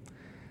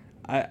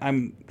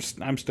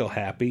I'm still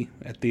happy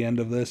at the end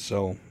of this,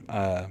 so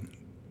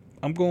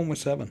I'm going with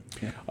 7.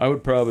 Yeah. I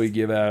would probably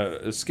give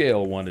out a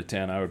scale of 1 to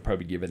 10. I would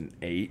probably give it an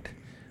 8.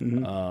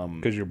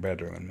 Because you're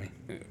better than me.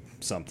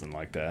 Something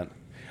like that.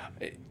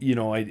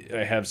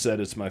 I have said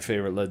it's my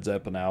favorite Led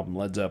Zeppelin album.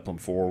 Led Zeppelin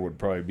 4 would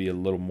probably be a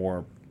little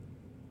more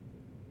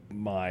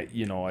I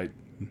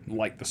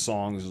like the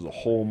songs as a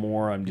whole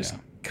more. I'm just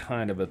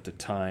kind of at the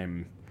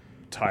time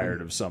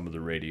tired of some of the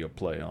radio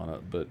play on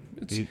it, but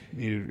it's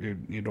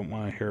you don't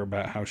want to hear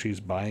about how she's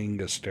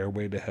buying a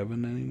Stairway to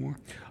Heaven anymore?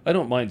 I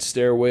don't mind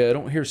Stairway. I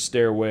don't hear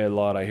Stairway a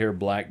lot. I hear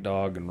Black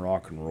Dog and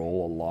Rock and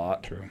Roll a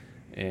lot. True.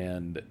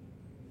 And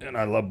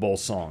I love both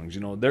songs.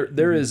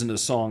 There isn't a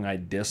song I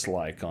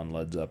dislike on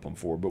Led Zeppelin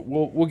 4, but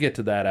we'll get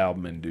to that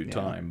album in due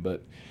time.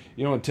 But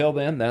until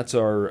then, that's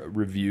our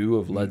review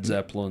of Led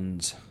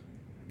Zeppelin's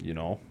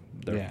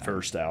their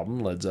first album,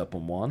 Led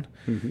Zeppelin 1.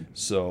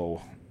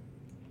 So,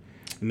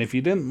 and if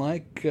you didn't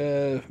like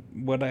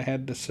what I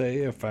had to say,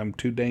 if I'm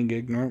too dang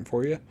ignorant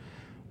for you,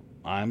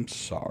 I'm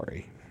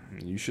sorry.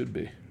 You should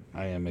be.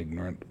 I am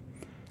ignorant.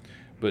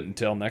 But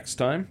until next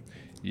time,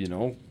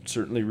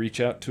 certainly reach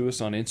out to us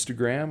on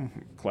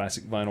Instagram,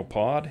 Classic Vinyl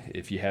Pod.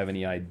 If you have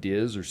any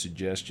ideas or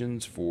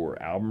suggestions for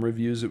album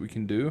reviews that we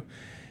can do,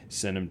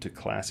 send them to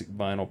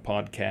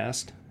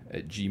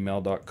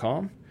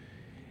classicvinylpodcast@gmail.com.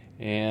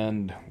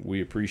 And we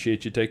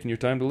appreciate you taking your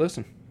time to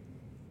listen.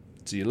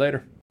 See you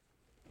later.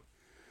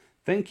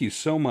 Thank you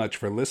so much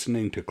for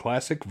listening to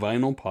Classic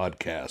Vinyl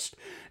Podcast.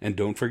 And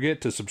don't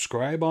forget to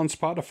subscribe on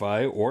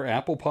Spotify or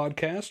Apple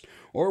Podcast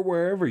or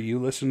wherever you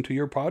listen to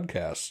your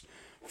podcasts.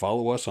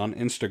 Follow us on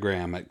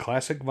Instagram at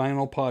Classic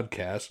Vinyl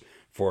Podcast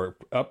for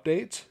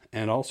updates,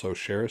 and also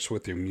share us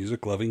with your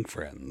music-loving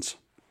friends.